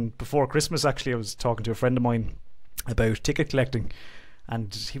 Like even before Christmas, actually, I was talking to a friend of mine about ticket collecting.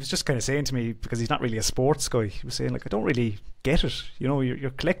 And he was just kind of saying to me, because he's not really a sports guy, he was saying, like, I don't really get it. You know, you're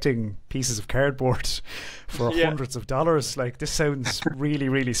collecting pieces of cardboard for hundreds of dollars. Like, this sounds really,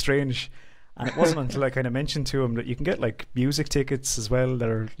 really strange. And it wasn't until I kind of mentioned to him that you can get like music tickets as well that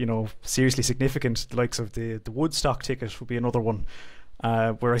are, you know, seriously significant. The likes of the Woodstock ticket would be another one.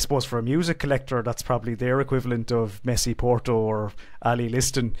 Where I suppose for a music collector, that's probably their equivalent of Messi Porto or Ali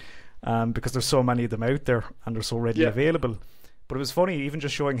Liston, because there's so many of them out there and they're so readily available. But it was funny, even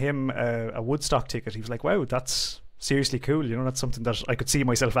just showing him a Woodstock ticket, he was like, wow, that's seriously cool. You know, that's something that I could see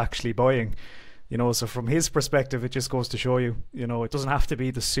myself actually buying. You know, so from his perspective, it just goes to show you, you know, it doesn't have to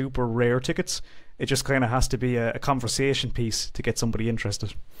be the super rare tickets. It just kind of has to be a conversation piece to get somebody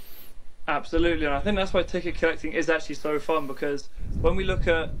interested. Absolutely, and I think that's why ticket collecting is actually so fun, because when we look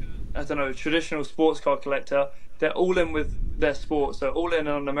at, I don't know, traditional sports card collector, they're all in with their sport, so all in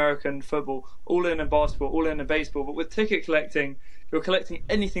on American football, all in basketball, all in baseball. But with ticket collecting, you're collecting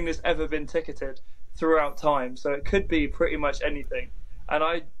anything that's ever been ticketed throughout time, so it could be pretty much anything. And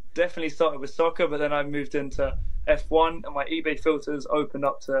I definitely started with soccer, but then I moved into F1, and my eBay filters opened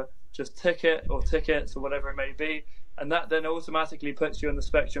up to just ticket or tickets or whatever it may be. And that then automatically puts you on the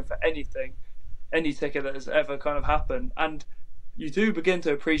spectrum for anything, any ticket that has ever kind of happened. And you do begin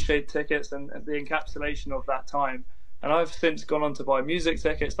to appreciate tickets and the encapsulation of that time. And I've since gone on to buy music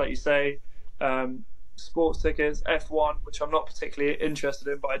tickets, like you say, sports tickets, F1, which I'm not particularly interested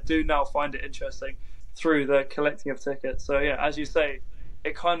in, but I do now find it interesting through the collecting of tickets. So yeah, as you say,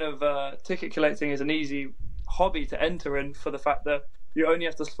 it kind of ticket collecting is an easy hobby to enter in for the fact that you only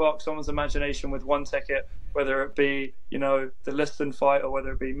have to spark someone's imagination with one ticket, whether it be, you know, the Liston fight or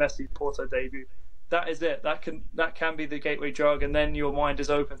whether it be Messi Porto debut. That is it. That can be the gateway drug, and then your mind is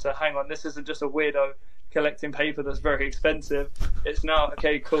open to, hang on, this isn't just a weirdo collecting paper that's very expensive. It's now,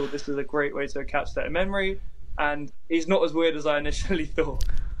 okay, cool, this is a great way to encapsulate a memory, and he's not as weird as I initially thought.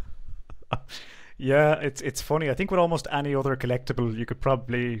 Yeah, it's funny. I think with almost any other collectible, you could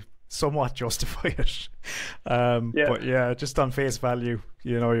probably somewhat justify it. But yeah, just on face value,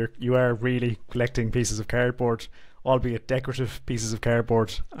 you know, you are really collecting pieces of cardboard, albeit decorative pieces of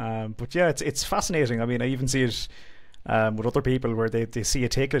cardboard. But yeah, it's fascinating. I mean, I even see it with other people where they see a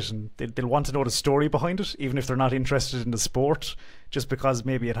ticket and they'll want to know the story behind it, even if they're not interested in the sport, just because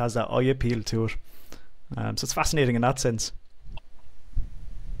maybe it has that eye appeal to it. So it's fascinating in that sense.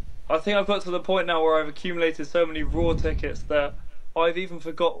 I think I've got to the point now where I've accumulated so many raw tickets that I've even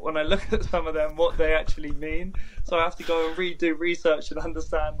forgot when I look at some of them what they actually mean. So I have to go and redo research and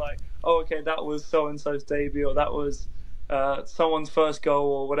understand, like, oh, okay, that was so-and-so's debut, or that was someone's first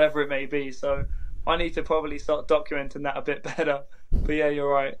goal, or whatever it may be. So I need to probably start documenting that a bit better. But yeah, you're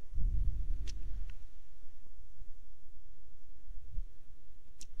right.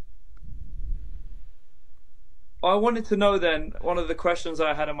 I wanted to know then, one of the questions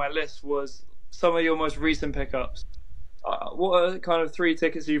I had on my list was some of your most recent pickups. What are kind of three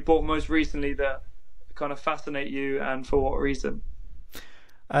tickets you've bought most recently that kind of fascinate you, and for what reason?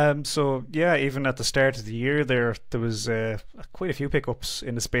 So yeah, even at the start of the year, there was quite a few pickups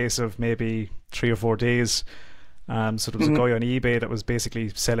in the space of maybe 3 or 4 days. So there was a Hmm. guy on eBay that was basically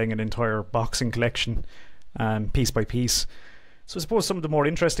selling an entire boxing collection, piece by piece. So I suppose some of the more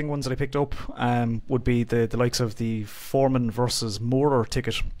interesting ones that I picked up would be the likes of the Foreman versus Moorer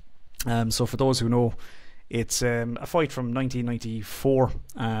ticket. So for those who know, it's a fight from 1994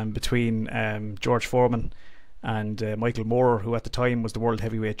 between George Foreman and Michael Moorer, who at the time was the world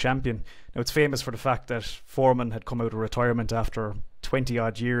heavyweight champion. Now it's famous for the fact that Foreman had come out of retirement after 20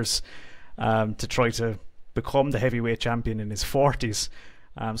 odd years to try to become the heavyweight champion in his 40s.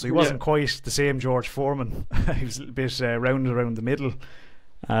 So he Yeah. wasn't quite the same George Foreman. He was a little bit rounded around the middle,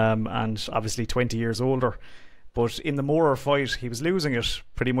 and obviously 20 years older. But in the Moorer fight, he was losing it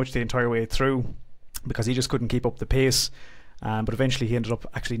pretty much the entire way through because he just couldn't keep up the pace. But eventually he ended up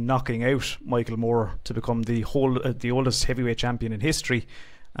actually knocking out Michael Moorer to become the oldest heavyweight champion in history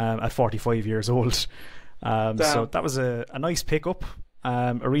at 45 years old. So Damn. that was a nice pickup,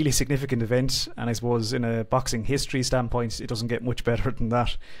 a really significant event, and I suppose in a boxing history standpoint, it doesn't get much better than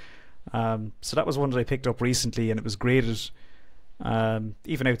that. So that was one that I picked up recently, and it was graded.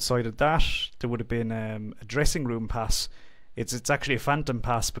 Even outside of that, there would have been a dressing room pass. It's actually a phantom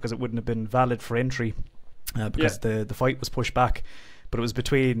pass because it wouldn't have been valid for entry Yeah. because the fight was pushed back. But it was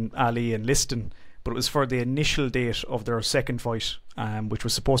between Ali and Liston. But it was for the initial date of their second fight, which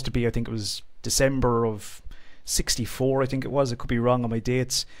was supposed to be, I think it was December of 64, I think it was. I could be wrong on my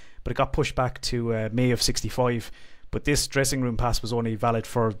dates. But it got pushed back to May of 65. But this dressing room pass was only valid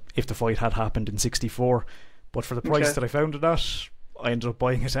for if the fight had happened in 64. But for the price Okay. that I found it at, I ended up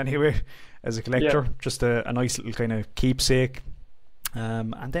buying it anyway as a Yeah. collector. Just a nice little kind of keepsake.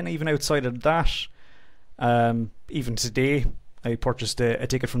 And then even outside of that, even today, I purchased a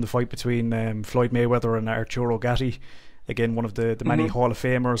ticket from the fight between Floyd Mayweather and Arturo Gatti. Again, one of the many Hmm. Hall of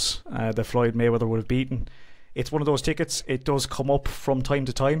Famers that Floyd Mayweather would have beaten. It's one of those tickets. It does come up from time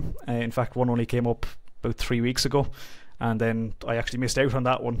to time. In fact, one only came up about 3 weeks ago. And then I actually missed out on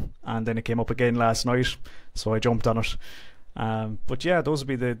that one. And then it came up again last night. So I jumped on it. But yeah, those would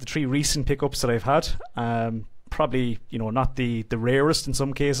be the three recent pickups that I've had. Probably, not the rarest in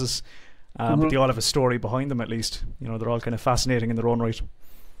some cases, but Hmm. they all have a story behind them at least. They're all kind of fascinating in their own right.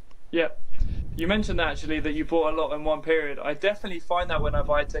 Yeah. You mentioned actually that you bought a lot in one period. I definitely find that when I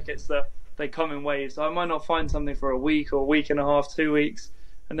buy tickets that they come in waves. I might not find something for a week or a week and a half, 2 weeks,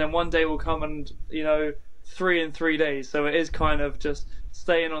 and then one day will come and 3 in 3 days. So it is kind of just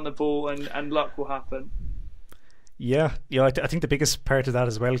staying on the ball, and luck will happen. Yeah, yeah. I think the biggest part of that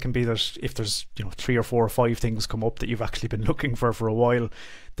as well can be that if there's 3 or 4 or 5 things come up that you've actually been looking for a while,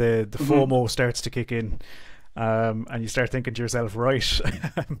 the Hmm. FOMO starts to kick in, and you start thinking to yourself, right,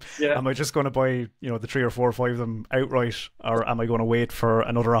 Yeah. am I just going to buy the 3 or 4 or 5 of them outright, or am I going to wait for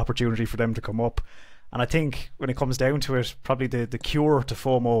another opportunity for them to come up? And I think when it comes down to it, probably the cure to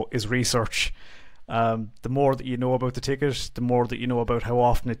FOMO is research. The more that you know about the ticket, the more that you know about how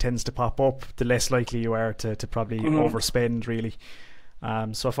often it tends to pop up, the less likely you are to probably Hmm. overspend, really.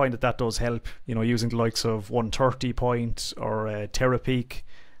 So I find that does help, using the likes of 130 Point or Terapeak,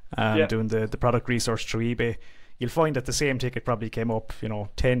 Yeah. doing the product research through eBay. You'll find that the same ticket probably came up,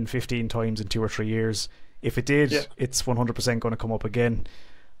 10, 15 times in 2 or 3 years. If it did, Yeah. it's 100% going to come up again.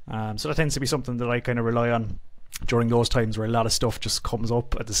 So that tends to be something that I kind of rely on during those times where a lot of stuff just comes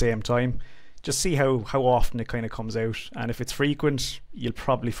up at the same time. Just see how often it kind of comes out, and if it's frequent, you'll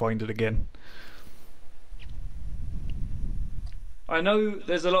probably find it again. I know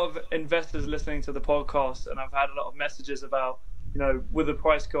there's a lot of investors listening to the podcast, and I've had a lot of messages about, will the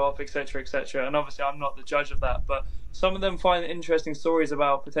price go up, etc., etc. And obviously, I'm not the judge of that, but some of them find interesting stories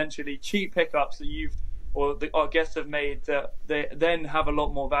about potentially cheap pickups that our guests have made that they then have a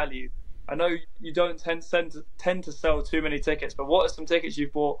lot more value. I know you don't tend to sell too many tickets, but what are some tickets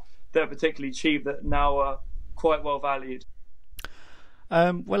you've bought that are particularly cheap that now are quite well valued?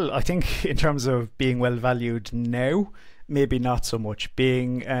 Well, I think in terms of being well valued now, maybe not so much.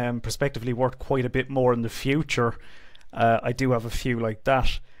 Being prospectively worth quite a bit more in the future, I do have a few like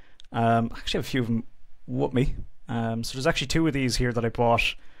that. I actually have a few of them with me. So there's actually two of these here that I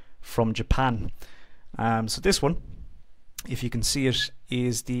bought from Japan. So this one, if you can see it,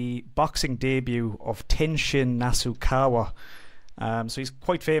 is the boxing debut of Tenshin Nasukawa. So he's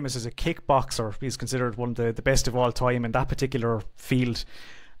quite famous as a kickboxer. He's considered one of the best of all time in that particular field.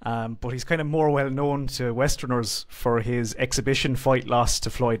 But he's kind of more well known to Westerners for his exhibition fight loss to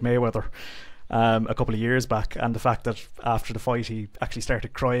Floyd Mayweather. a couple of years back, and the fact that after the fight he actually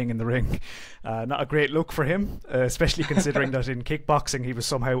started crying in the ring. Not a great look for him, especially considering that in kickboxing he was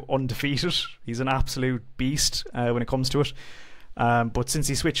somehow undefeated. He's an absolute beast when it comes to it. But since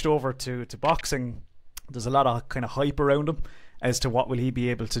he switched over to boxing, there's a lot of kind of hype around him as to what will he be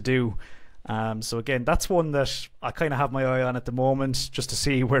able to do. So again, that's one that I kind of have my eye on at the moment, just to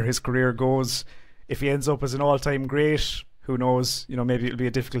see where his career goes. If he ends up as an all-time great, who knows? You know, maybe it'll be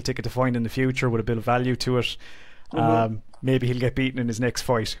a difficult ticket to find in the future with a bit of value to it. Maybe he'll get beaten in his next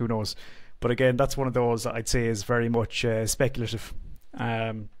fight, who knows? But again, that's one of those that I'd say is very much speculative.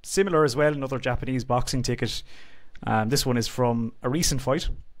 Similar as well, another Japanese boxing ticket. This one is from a recent fight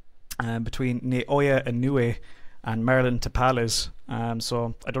between Naoya Inoue and Marlon Tapales.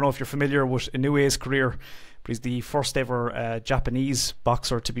 So I don't know if you're familiar with Inoue's career, but he's the first ever Japanese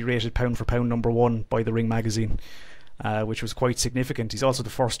boxer to be rated pound for pound #1 by the Ring magazine, which was quite significant. He's also the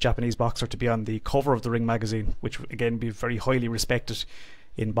first Japanese boxer to be on the cover of the Ring magazine, which again be very highly respected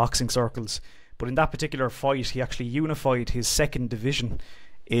in boxing circles. But in that particular fight, he actually unified his second division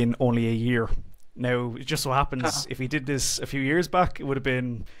in only a year. Now, it just so happens if he did this a few years back, it would have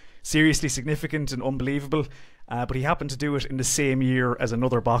been seriously significant and unbelievable. But he happened to do it in the same year as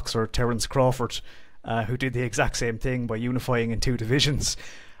another boxer, Terence Crawford, who did the exact same thing by unifying in 2 divisions.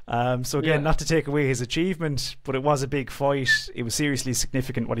 So again, not to take away his achievement, but it was a big fight. It was seriously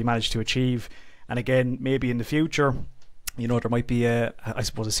significant what he managed to achieve. And again, maybe in the future, you know, there might be a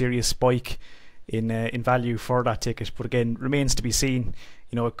serious spike in value for that ticket. But again, remains to be seen.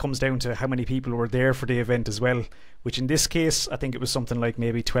 You know, it comes down to how many people were there for the event as well, which in this case, I think it was something like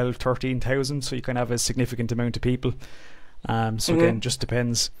maybe 12, 13,000. So you can have a significant amount of people. So again, just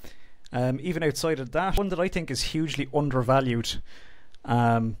depends. Even outside of that, one that I think is hugely undervalued,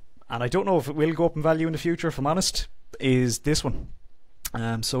 and I don't know if it will go up in value in the future, if I'm honest, is this one.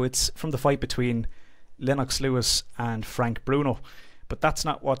 So it's from the fight between Lennox Lewis and Frank Bruno, but that's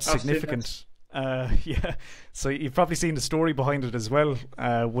not what's significant. Yeah, so you've probably seen the story behind it as well,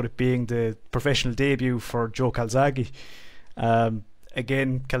 with it being the professional debut for Joe Calzaghe.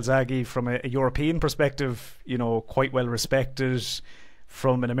 Again, Calzaghe from a European perspective, you know, quite well respected.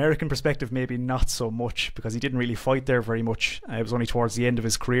 From an American perspective, maybe not so much, because he didn't really fight there very much. It was only towards the end of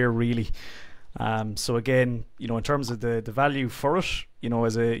his career, really. So again, you know, in terms of the value for it, you know,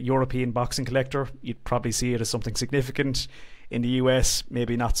 as a European boxing collector, you'd probably see it as something significant. In the US,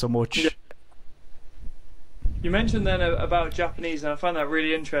 maybe not so much. Yeah. You mentioned then about Japanese, and I find that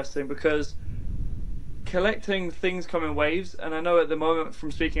really interesting because collecting things come in waves, and I know at the moment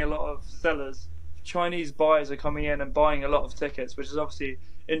from speaking to a lot of sellers, Chinese buyers are coming in and buying a lot of tickets, which is obviously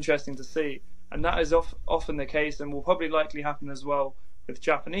interesting to see, and that is often the case and will probably likely happen as well with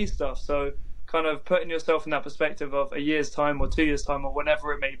Japanese stuff. So kind of putting yourself in that perspective of a year's time or 2 years time or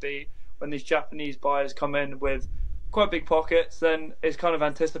whenever it may be, when these Japanese buyers come in with quite big pockets, then it's kind of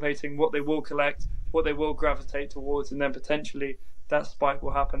anticipating what they will collect, what they will gravitate towards, and then potentially that spike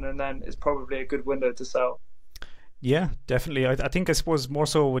will happen, and then it's probably a good window to sell. Yeah, definitely. I think, I suppose, more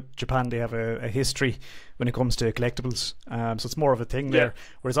so with Japan, they have a history when it comes to collectibles. So it's more of a thing there.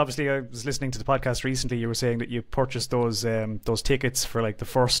 Whereas obviously, I was listening to the podcast recently, you were saying that you purchased those tickets for like the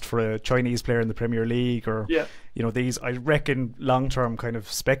first for a Chinese player in the Premier League, or you know, these, I reckon long term, kind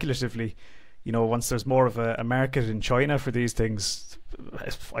of speculatively, you know, once there's more of a market in China for these things,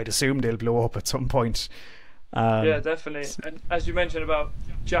 I'd assume they'll blow up at some point. Yeah, definitely. And as you mentioned about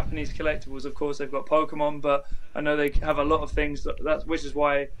Japanese collectibles, of course they've got Pokemon, but I know they have a lot of things, which is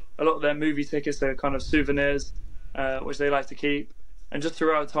why a lot of their movie tickets are kind of souvenirs, which they like to keep. And just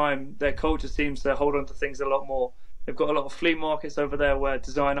throughout time, their culture seems to hold on to things a lot more. They've got a lot of flea markets over there where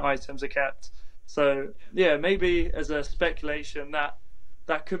design items are kept. So yeah, maybe as a speculation, that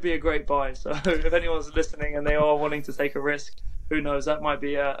could be a great buy. So if anyone's listening and they are wanting to take a risk, who knows, that might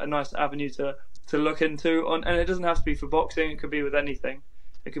be a nice avenue to look into. And it doesn't have to be for boxing, it could be with anything.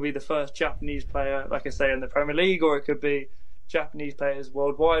 It could be the first Japanese player, like I say, in the Premier League, or it could be Japanese players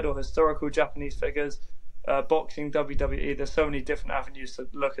worldwide, or historical Japanese figures, boxing, WWE. There's so many different avenues to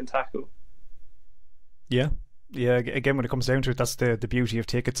look and tackle. Yeah, again, when it comes down to it, that's the beauty of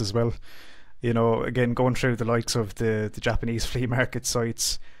tickets as well. You know, again, going through the likes of the Japanese flea market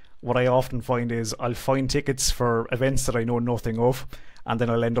sites, what I often find is I'll find tickets for events that I know nothing of, and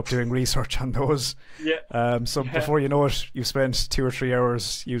then I'll end up doing research on those. Before you know it, you've spent 2 or 3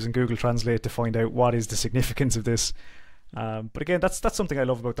 hours using Google Translate to find out what is the significance of this. But again, that's something I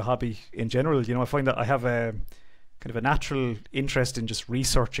love about the hobby in general. You know, I find that I have a kind of a natural interest in just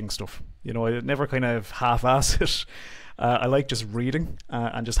researching stuff. You know, I never kind of half-ass it. I like just reading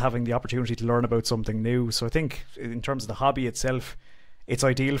and just having the opportunity to learn about something new. So I think in terms of the hobby itself, it's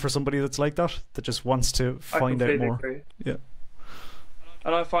ideal for somebody that's like that just wants to I find out completely more. agree. Yeah.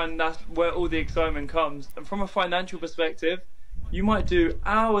 And I find that's where all the excitement comes. And from a financial perspective, you might do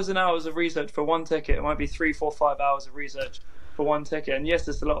hours and hours of research for one ticket. It might be 3, 4, 5 hours of research for one ticket. And yes,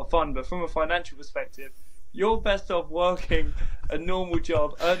 it's a lot of fun, but from a financial perspective, you're best off working a normal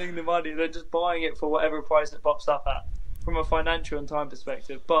job, earning the money, than just buying it for whatever price it pops up at, from a financial and time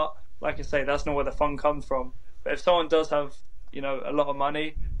perspective. But like I say, that's not where the fun comes from. But if someone does have, a lot of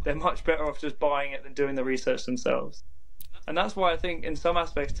money, they're much better off just buying it than doing the research themselves. And that's why I think in some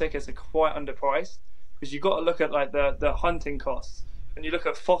aspects tickets are quite underpriced, because you've got to look at like the hunting costs. When you look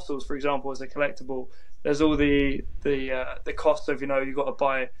at fossils, for example, as a collectible, there's all the costs of, you've got to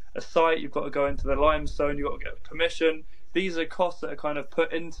buy a site, you've got to go into the limestone, you've got to get permission. These are costs that are kind of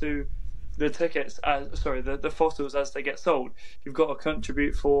put into the tickets, the fossils as they get sold. You've got to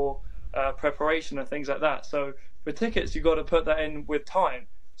contribute for preparation and things like that. So for tickets, you've got to put that in with time.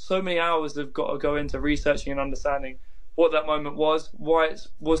 So many hours have got to go into researching and understanding what that moment was, why it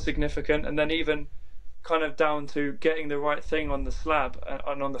was significant, and then even kind of down to getting the right thing on the slab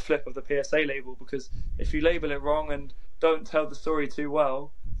and on the flip of the PSA label. Because if you label it wrong and don't tell the story too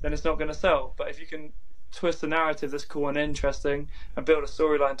well, then it's not going to sell. But if you can twist the narrative that's cool and interesting and build a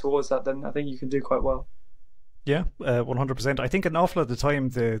storyline towards that, then I think you can do quite well. Yeah, 100%. I think an awful lot of the time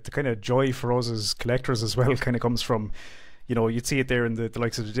the kind of joy for us as collectors as well kind of comes from, you'd see it there in the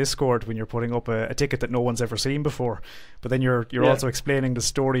likes of the Discord when you're putting up a ticket that no one's ever seen before, but then you're also explaining the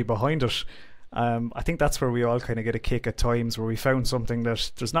story behind it. I think that's where we all kind of get a kick at times, where we found something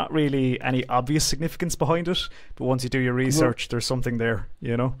that there's not really any obvious significance behind it, but once you do your research, there's something there,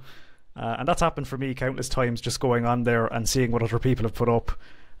 and that's happened for me countless times, just going on there and seeing what other people have put up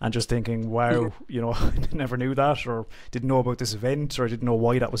and just thinking, wow, I never knew that, or didn't know about this event, or didn't know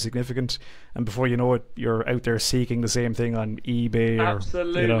why that was significant. And before you know it, you're out there seeking the same thing on eBay.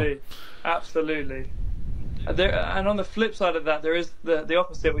 Absolutely. And on the flip side of that, there is the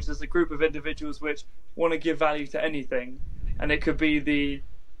opposite, which is a group of individuals which want to give value to anything. And it could be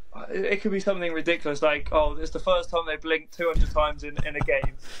something ridiculous, like, oh, it's the first time they blinked 200 times in a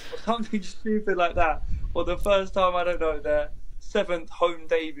game, or something stupid like that. Or the first time, I don't know, their 7th home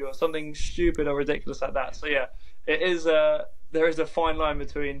debut, or something stupid or ridiculous like that. So yeah, there is a fine line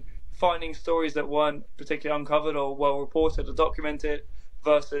between finding stories that weren't particularly uncovered or well reported or documented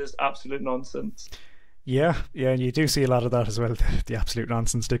versus absolute nonsense. Yeah, and you do see a lot of that as well, the absolute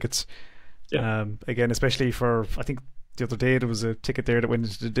nonsense tickets. Yeah. Again, especially for, I think the other day there was a ticket there that went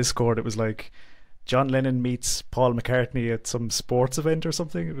into the Discord. It was like John Lennon meets Paul McCartney at some sports event or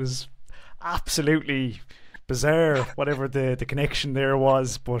something. It was absolutely bizarre, whatever the connection there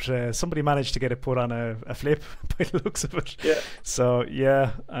was, but somebody managed to get it put on a flip by the looks of it. Yeah. So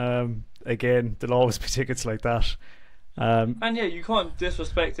yeah, again, there'll always be tickets like that. And yeah, you can't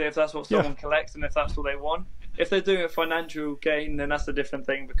disrespect it if that's what someone collects and if that's what they want. If they're doing a financial gain, then that's a different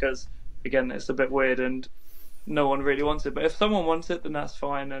thing, because again, it's a bit weird and no one really wants it. But if someone wants it, then that's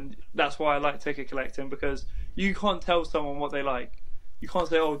fine, and that's why I like ticket collecting, because you can't tell someone what they like. You can't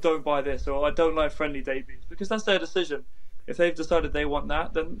say, oh, don't buy this, or I don't like friendly debuts, because that's their decision. If they've decided they want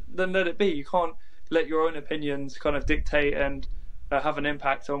that, then let it be. You can't let your own opinions kind of dictate and have an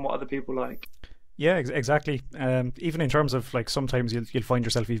impact on what other people like. Yeah, exactly. Even in terms of, like, sometimes you'll find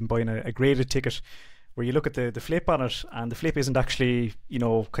yourself even buying a graded ticket where you look at the flip on it, and the flip isn't actually,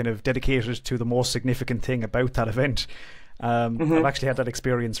 kind of dedicated to the most significant thing about that event. I've actually had that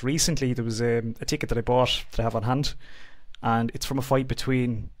experience recently. There was a ticket that I bought that I have on hand, and it's from a fight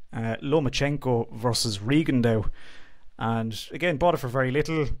between Lomachenko versus Rigondeaux. And again, bought it for very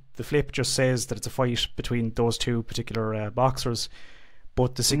little. The flip just says that it's a fight between those two particular boxers.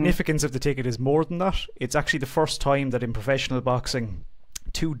 But the significance of the ticket is more than that. It's actually the first time that in professional boxing,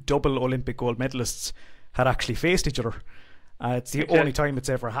 2 double Olympic gold medalists had actually faced each other. It's the only time it's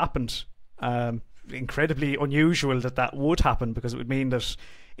ever happened. Incredibly unusual that would happen, because it would mean that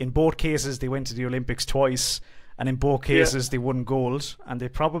in both cases they went to the Olympics twice, and in both cases they won gold. And they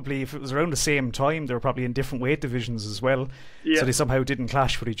probably, if it was around the same time, they were probably in different weight divisions as well. So they somehow didn't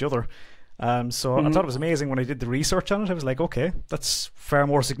clash with each other. So I thought it was amazing when I did the research on it. I was like, okay, that's far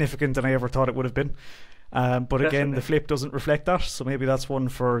more significant than I ever thought it would have been. But again, the flip doesn't reflect that. So maybe that's one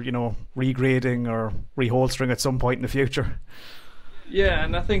for, regrading or reholstering at some point in the future. Yeah,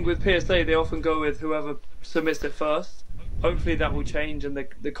 and I think with PSA, they often go with whoever submits it first. Hopefully that will change, and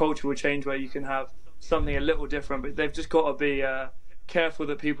the culture will change where you can have something a little different. But they've just got to be careful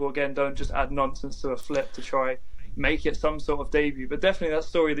that people, again, don't just add nonsense to a flip to try make it some sort of debut. But definitely that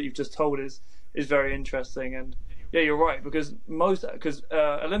story that you've just told is very interesting. And yeah, you're right, because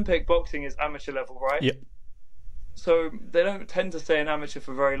Olympic boxing is amateur level, right? Yep. so they don't tend to stay an amateur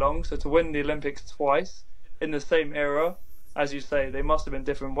for very long. So to win the Olympics twice in the same era, as you say, they must have been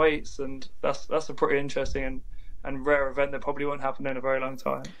different weights, and that's a pretty interesting and rare event that probably won't happen in a very long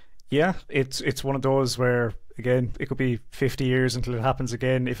time. Yeah, it's one of those where, again, it could be 50 years until it happens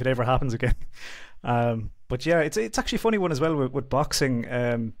again, if it ever happens again. But yeah, it's actually a funny one as well with boxing.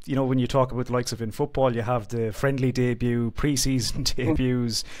 You know, when you talk about the likes of in football, you have the friendly debut, pre-season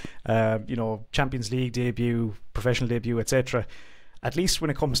debuts, you know, Champions League debut, professional debut, etc. At least when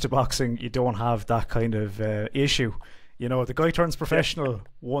it comes to boxing, you don't have that kind of issue. You know, the guy turns professional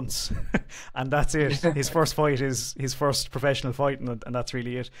once, and that's it. His first fight is his first professional fight, and that's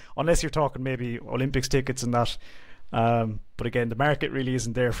really it. Unless you're talking maybe Olympics tickets and that. But again, the market really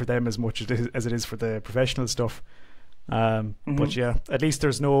isn't there for them as much as it is for the professional stuff. But yeah, at least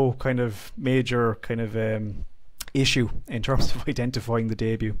there's no kind of major kind of issue in terms of identifying the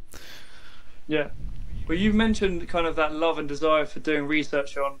debut. Yeah. Well, you mentioned kind of that love and desire for doing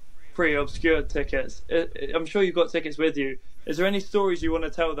research on pretty obscure tickets. I'm sure you've got tickets with you. Is there any stories you want to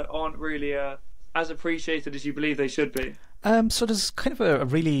tell that aren't really as appreciated as you believe they should be? So there's kind of a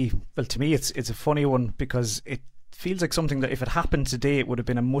really, well, to me it's a funny one, because it feels like something that if it happened today it would have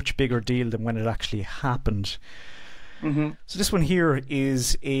been a much bigger deal than when it actually happened. So this one here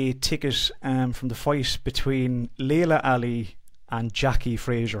is a ticket from the fight between Layla Ali and Jackie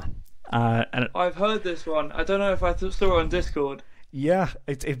Frazier. And I've heard this one. I don't know if I saw it on Discord. Yeah,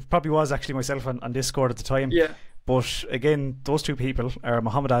 it probably was actually myself on Discord at the time. Yeah. But again, those two people are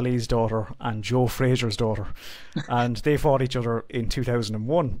Muhammad Ali's daughter and Joe Frazier's daughter. And they fought each other in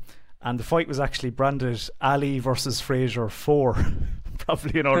 2001. And the fight was actually branded Ali versus Frazier 4,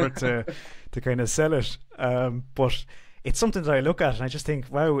 probably in order to kind of sell it. But it's something that I look at and I just think,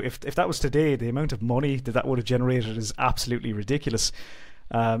 wow, if that was today, the amount of money that would have generated is absolutely ridiculous.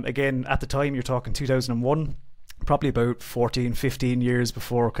 Again, at the time, you're talking 2001. Probably about 14, 15 years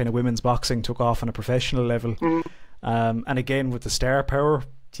before kind of women's boxing took off on a professional level. And again, with the star power,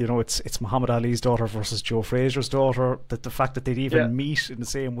 you know, it's Muhammad Ali's daughter versus Joe Frazier's daughter. That the fact that they'd even meet in the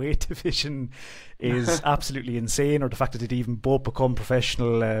same weight division is absolutely insane, or the fact that they'd even both become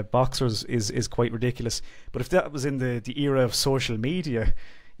professional boxers is quite ridiculous. But if that was in the era of social media,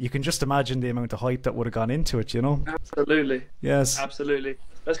 you can just imagine the amount of hype that would have gone into it, you know? Absolutely. Yes. Absolutely.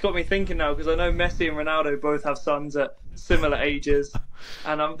 That's got me thinking now, because I know Messi and Ronaldo both have sons at similar ages,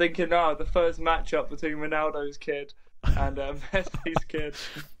 and I'm thinking now the first matchup between Ronaldo's kid and Messi's kid,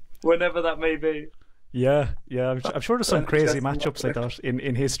 whenever that may be. Yeah, I'm sure there's some crazy matchups like that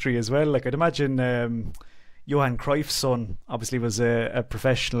in history as well. Like I'd imagine Johan Cruyff's son obviously was a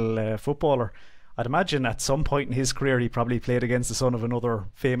professional footballer. I'd imagine at some point in his career he probably played against the son of another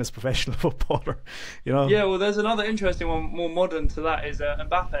famous professional footballer, you know. Yeah, well, there's another interesting one, more modern to that, is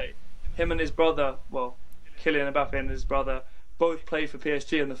Mbappe. Him and his brother, well, Kylian Mbappe and his brother, both played for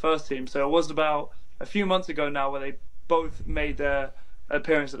PSG in the first team. So it was about a few months ago now where they both made their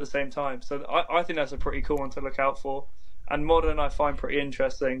appearance at the same time. So I think that's a pretty cool one to look out for. And modern I find pretty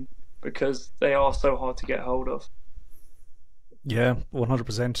interesting because they are so hard to get hold of. Yeah,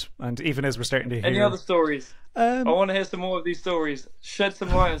 100%. And even as we're starting to hear... Any other stories? I want to hear some more of these stories. Shed some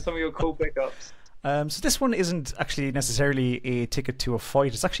light on some of your cool pickups. So this one isn't actually necessarily a ticket to a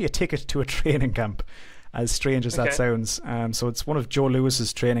fight. It's actually a ticket to a training camp, as strange as that sounds. So it's one of Joe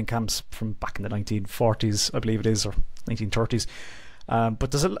Lewis's training camps from back in the 1940s, I believe it is, or 1930s. But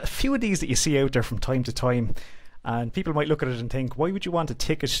there's a few of these that you see out there from time to time. And people might look at it and think, why would you want a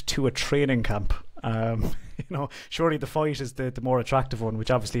ticket to a training camp? You know, surely the fight is the more attractive one, which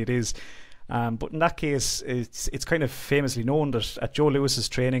obviously it is. But in that case, it's kind of famously known that at Joe Lewis's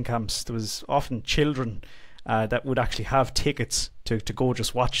training camps, there was often children that would actually have tickets to go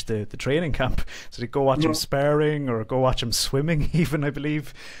just watch the training camp. So they'd go watch him sparring or go watch him swimming even, I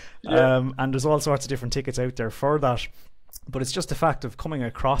believe. And there's all sorts of different tickets out there for that. But it's just the fact of coming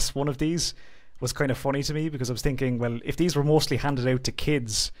across one of these was kind of funny to me, because I was thinking, well, if these were mostly handed out to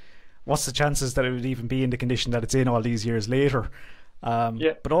kids, what's the chances that it would even be in the condition that it's in all these years later?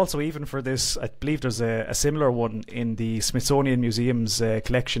 But also, even for this, I believe there's a similar one in the Smithsonian Museum's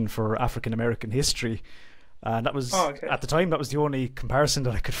collection for African American history. And that was, at the time, that was the only comparison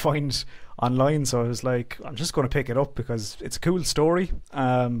that I could find online. So I was like, I'm just going to pick it up because it's a cool story.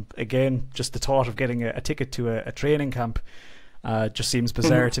 Again, just the thought of getting a ticket to a training camp just seems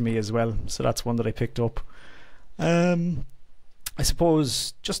bizarre to me as well. So that's one that I picked up. I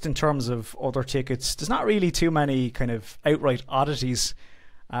suppose just in terms of other tickets, there's not really too many kind of outright oddities.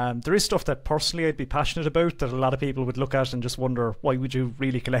 There is stuff that personally I'd be passionate about that a lot of people would look at and just wonder, why would you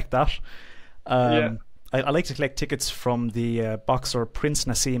really collect that? I like to collect tickets from the boxer Prince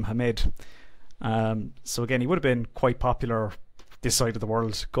Nassim Hamed. So again, he would have been quite popular this side of the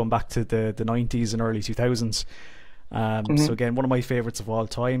world, going back to the 90s and early 2000s. So again, one of my favourites of all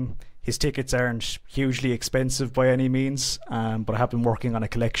time. His tickets aren't hugely expensive by any means, but I have been working on a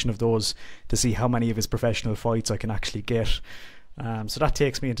collection of those to see how many of his professional fights I can actually get. So that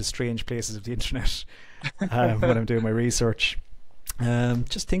takes me into strange places of the internet when I'm doing my research.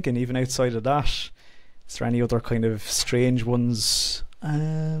 Just thinking, even outside of that, is there any other kind of strange ones?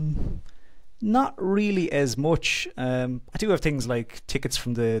 Not really as much. I do have things like tickets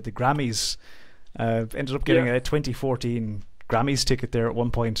from the Grammys. Ended up getting a 2014 Grammys ticket there at one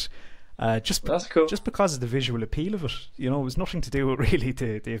point. That's cool. Just because of the visual appeal of it. You know, it was nothing to do with really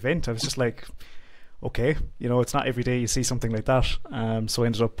the event. I was just like, okay, you know, it's not every day you see something like that. So I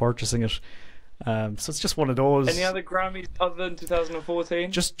ended up purchasing it. So it's just one of those. Any other Grammys other than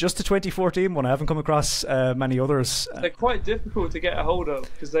 2014? Just the 2014 one. I haven't come across many others. They're quite difficult to get a hold of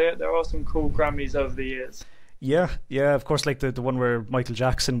because there are some cool Grammys over the years. Yeah, of course, like the one where Michael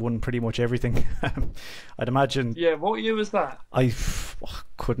Jackson won pretty much everything. I'd imagine. Yeah, what year was that? I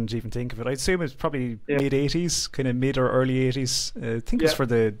couldn't even think of it. I'd assume it's probably mid 80s, kind of mid or early 80s. I think it was for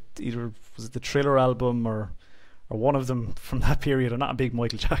either was it the Thriller album or one of them from that period. I'm not a big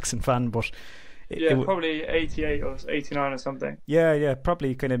Michael Jackson fan, but probably 88 or 89 or something. Yeah,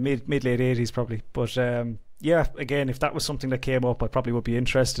 probably kind of mid late 80s probably. But again, if that was something that came up, I probably would be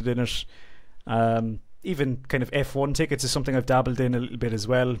interested in it. Even kind of F1 tickets is something I've dabbled in a little bit as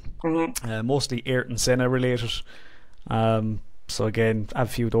well. Mostly Ayrton Senna related. So again, I have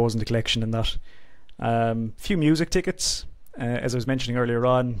a few of those in the collection and that. Few music tickets. As I was mentioning earlier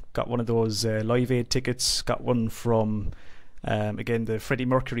on, got one of those Live Aid tickets. Got one from, again, the Freddie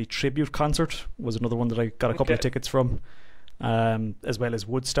Mercury tribute concert was another one that I got a couple of tickets from. As well as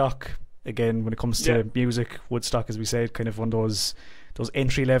Woodstock. Again, when it comes to music, Woodstock, as we said, kind of one of those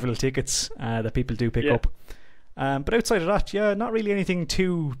entry level tickets that people do pick up. But outside of that, not really anything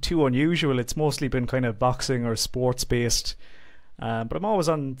too unusual. It's mostly been kind of boxing or sports based. But I'm always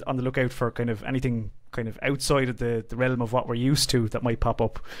on the lookout for kind of anything kind of outside of the realm of what we're used to that might pop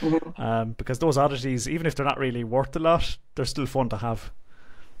up. Because those oddities, even if they're not really worth a lot, they're still fun to have.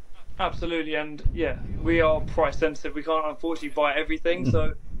 Absolutely, and we are price sensitive. We can't unfortunately buy everything.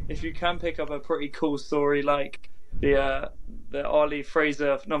 So if you can pick up a pretty cool story like the Ali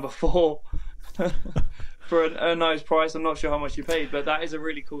Fraser number 4 for a nice price, I'm not sure how much you paid, but that is a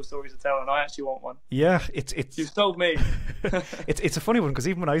really cool story to tell, and I actually want one. Yeah, it's you've sold me. it's a funny one because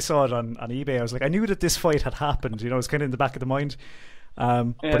even when I saw it on eBay, I was like, I knew that this fight had happened. You know, it's kind of in the back of the mind.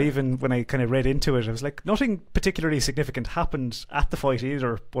 But even when I kind of read into it, I was like, nothing particularly significant happened at the fight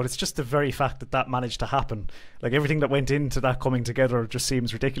either, but it's just the very fact that managed to happen. Like everything that went into that coming together just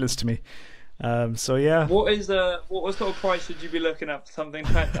seems ridiculous to me. What sort of price should you be looking at for something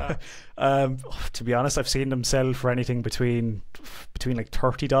like that? To be honest, I've seen them sell for anything between like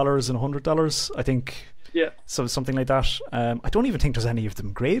 $30 and $100, I think. So something like that. I don't even think there's any of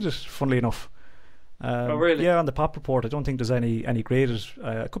them graded, funnily enough. Oh really? Yeah, on the Pop Report I don't think there's any graded.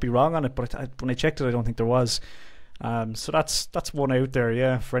 I could be wrong on it, but when I checked it, I don't think there was. So that's one out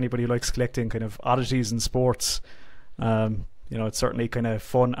there, for anybody who likes collecting kind of oddities in sports. You know, it's certainly kind of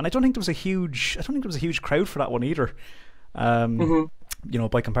fun, and I don't think there was a huge crowd for that one either. You know,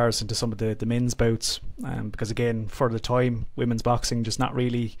 by comparison to some of the men's bouts, because again, for the time, women's boxing just not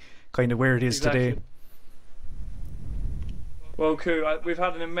really kind of where it is today. Well, Cú, we've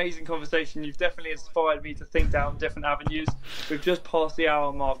had an amazing conversation. You've definitely inspired me to think down different avenues. We've just passed the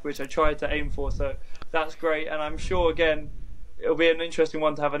hour mark, which I tried to aim for, so that's great. And I'm sure, again, it'll be an interesting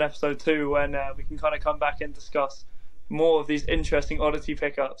one to have an episode 2 when we can kind of come back and discuss more of these interesting oddity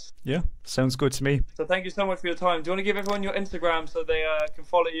pickups. Yeah, sounds good to me. So thank you so much for your time. Do you want to give everyone your Instagram so they can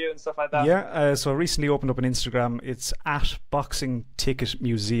follow you and stuff like that? Yeah, so I recently opened up an Instagram. It's at Boxing Ticket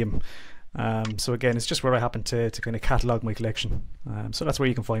Museum. So again, it's just where I happen to kind of catalogue my collection. So that's where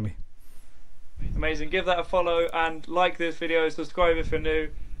you can find me. Amazing. Give that a follow and like this video, subscribe if you're new.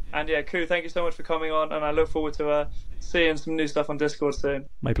 And yeah, Cú, thank you so much for coming on, and I look forward to seeing some new stuff on Discord soon.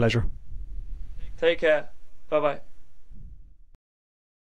 My pleasure. Take care. Bye bye.